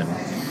sermons, and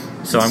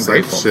so I'm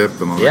grateful.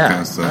 And all that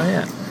kind of stuff. Oh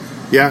yeah.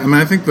 Yeah, I mean,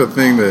 I think the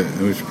thing that,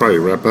 and we should probably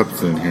wrap up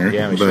soon here,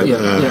 Yeah, we but should.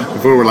 Yeah.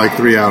 before we're like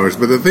 3 hours.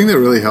 But the thing that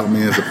really helped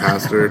me as a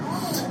pastor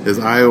is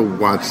I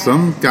watched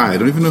some guy, I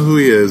don't even know who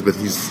he is, but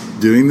he's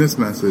doing this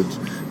message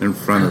in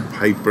front of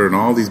Piper and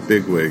all these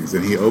bigwigs,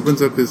 and he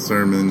opens up his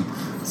sermon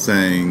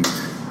saying,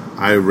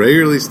 I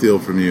regularly steal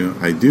from you.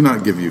 I do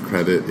not give you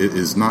credit. It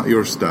is not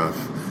your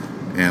stuff.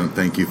 And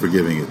thank you for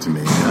giving it to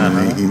me.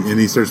 And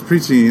he starts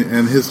preaching,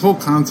 and his whole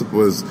concept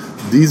was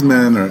these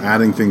men are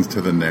adding things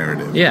to the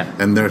narrative. Yeah.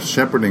 And they're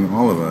shepherding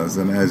all of us.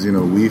 And as you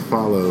know, we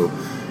follow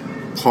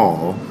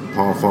Paul.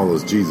 Paul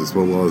follows Jesus.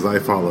 Well, as I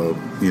follow,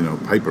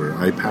 Piper,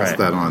 I pass Right.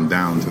 that on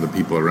down to the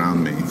people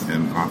around me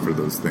and offer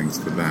those things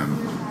to them.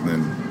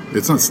 And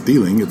it's not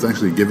stealing, it's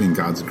actually giving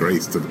God's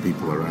grace to the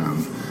people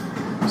around.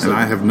 And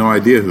I have no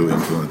idea who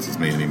influences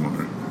me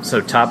anymore.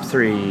 So, top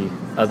 3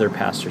 other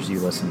pastors you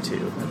listen to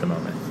at the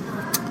moment?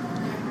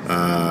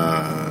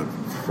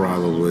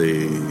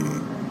 Probably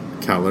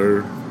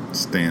Keller,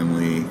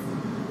 Stanley,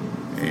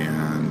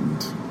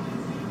 and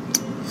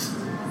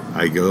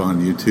I go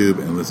on YouTube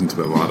and listen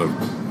to a lot of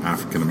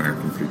African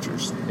American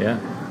preachers. Yeah.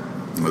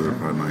 Those are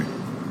probably my,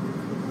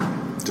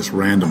 just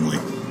randomly.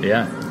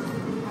 Yeah.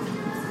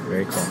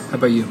 Very cool. How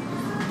about you?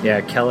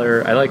 Yeah,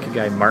 Keller. I like a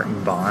guy,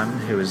 Martin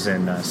Bond, who was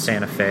in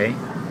Santa Fe,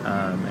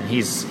 and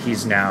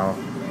he's now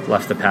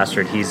left the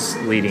pastorate. He's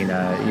leading.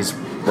 He's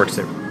works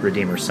at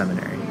Redeemer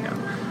Seminary,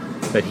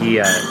 but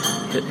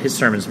his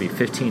sermons be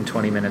 15,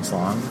 20 minutes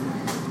long,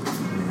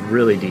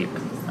 really deep.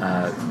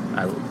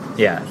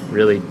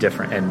 Really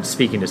different, and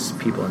speaking to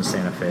people in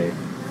Santa Fe,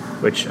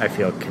 which I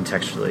feel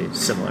contextually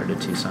similar to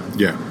Tucson.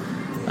 Yeah.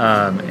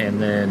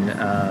 And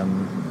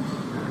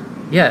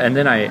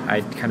then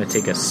I kind of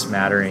take a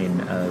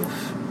smattering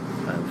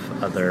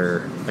of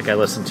other, like I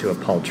listened to a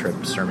Paul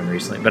Tripp sermon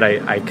recently, but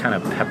I kind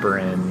of pepper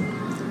in.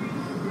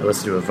 I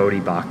listened to a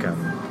Vodi Bakum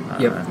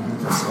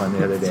one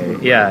the other day.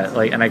 Yeah,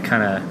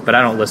 but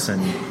I don't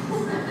listen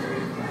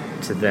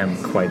to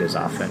them quite as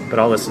often. But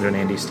I'll listen to an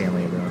Andy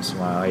Stanley every once in a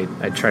while.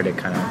 I try to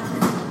kind of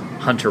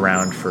hunt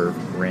around for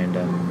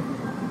random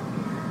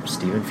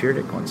Stephen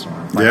Furtick once in a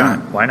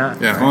while. Why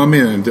not? Yeah. Right? Well, I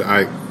mean,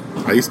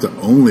 I used to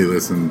only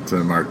listen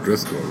to Mark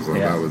Driscoll, so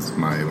Yeah. that was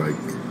my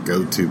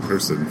go-to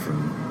person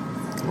from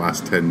the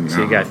last 10 years.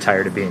 So you got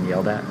tired of being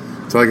yelled at?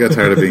 So I got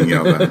tired of being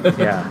yelled at.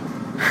 Yeah.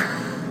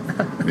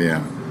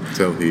 Yeah.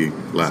 Until he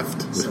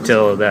left.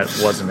 Till that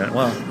wasn't it.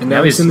 Well, And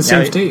now he's in the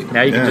same state.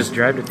 Now you Yeah. can just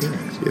drive to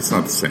Phoenix. It's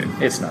not the same.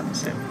 It's not the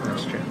same.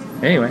 That's true.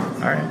 Anyway,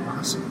 all right.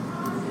 Awesome.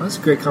 Well, that's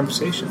a great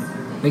conversation.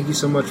 Thank you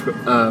so much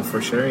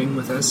for sharing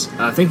with us.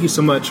 Thank you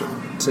so much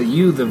to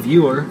you, the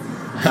viewer,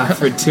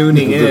 for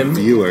tuning The in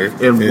viewer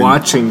and in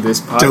watching this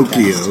podcast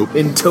Tokyo.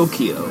 in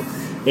Tokyo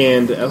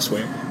and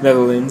elsewhere,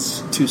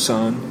 Netherlands,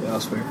 Tucson,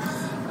 elsewhere.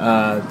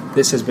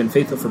 This has been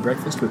Faithful for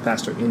Breakfast with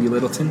Pastor Andy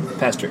Littleton,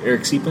 Pastor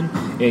Eric Siepen,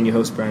 and your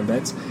host Brian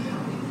Betts.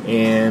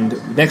 And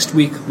next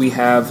week we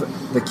have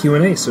the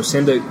Q&A, so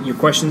send your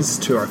questions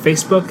to our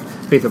Facebook,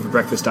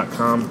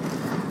 faithoverbreakfast.com.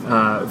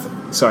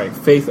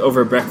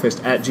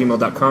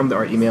 faithoverbreakfast@gmail.com,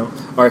 our email.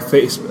 Our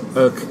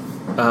Facebook is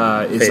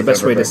Faith the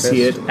best Over way to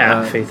see it. Breakfast,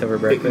 at Faith Over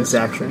Breakfast.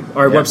 Exactly.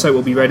 Our Yeah. website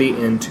will be ready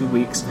in 2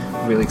 weeks.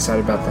 I'm really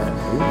excited about that.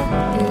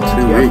 And,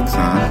 2 weeks,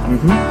 huh?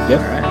 Yep.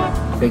 All right.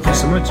 Thank you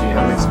so much. You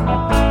have a nice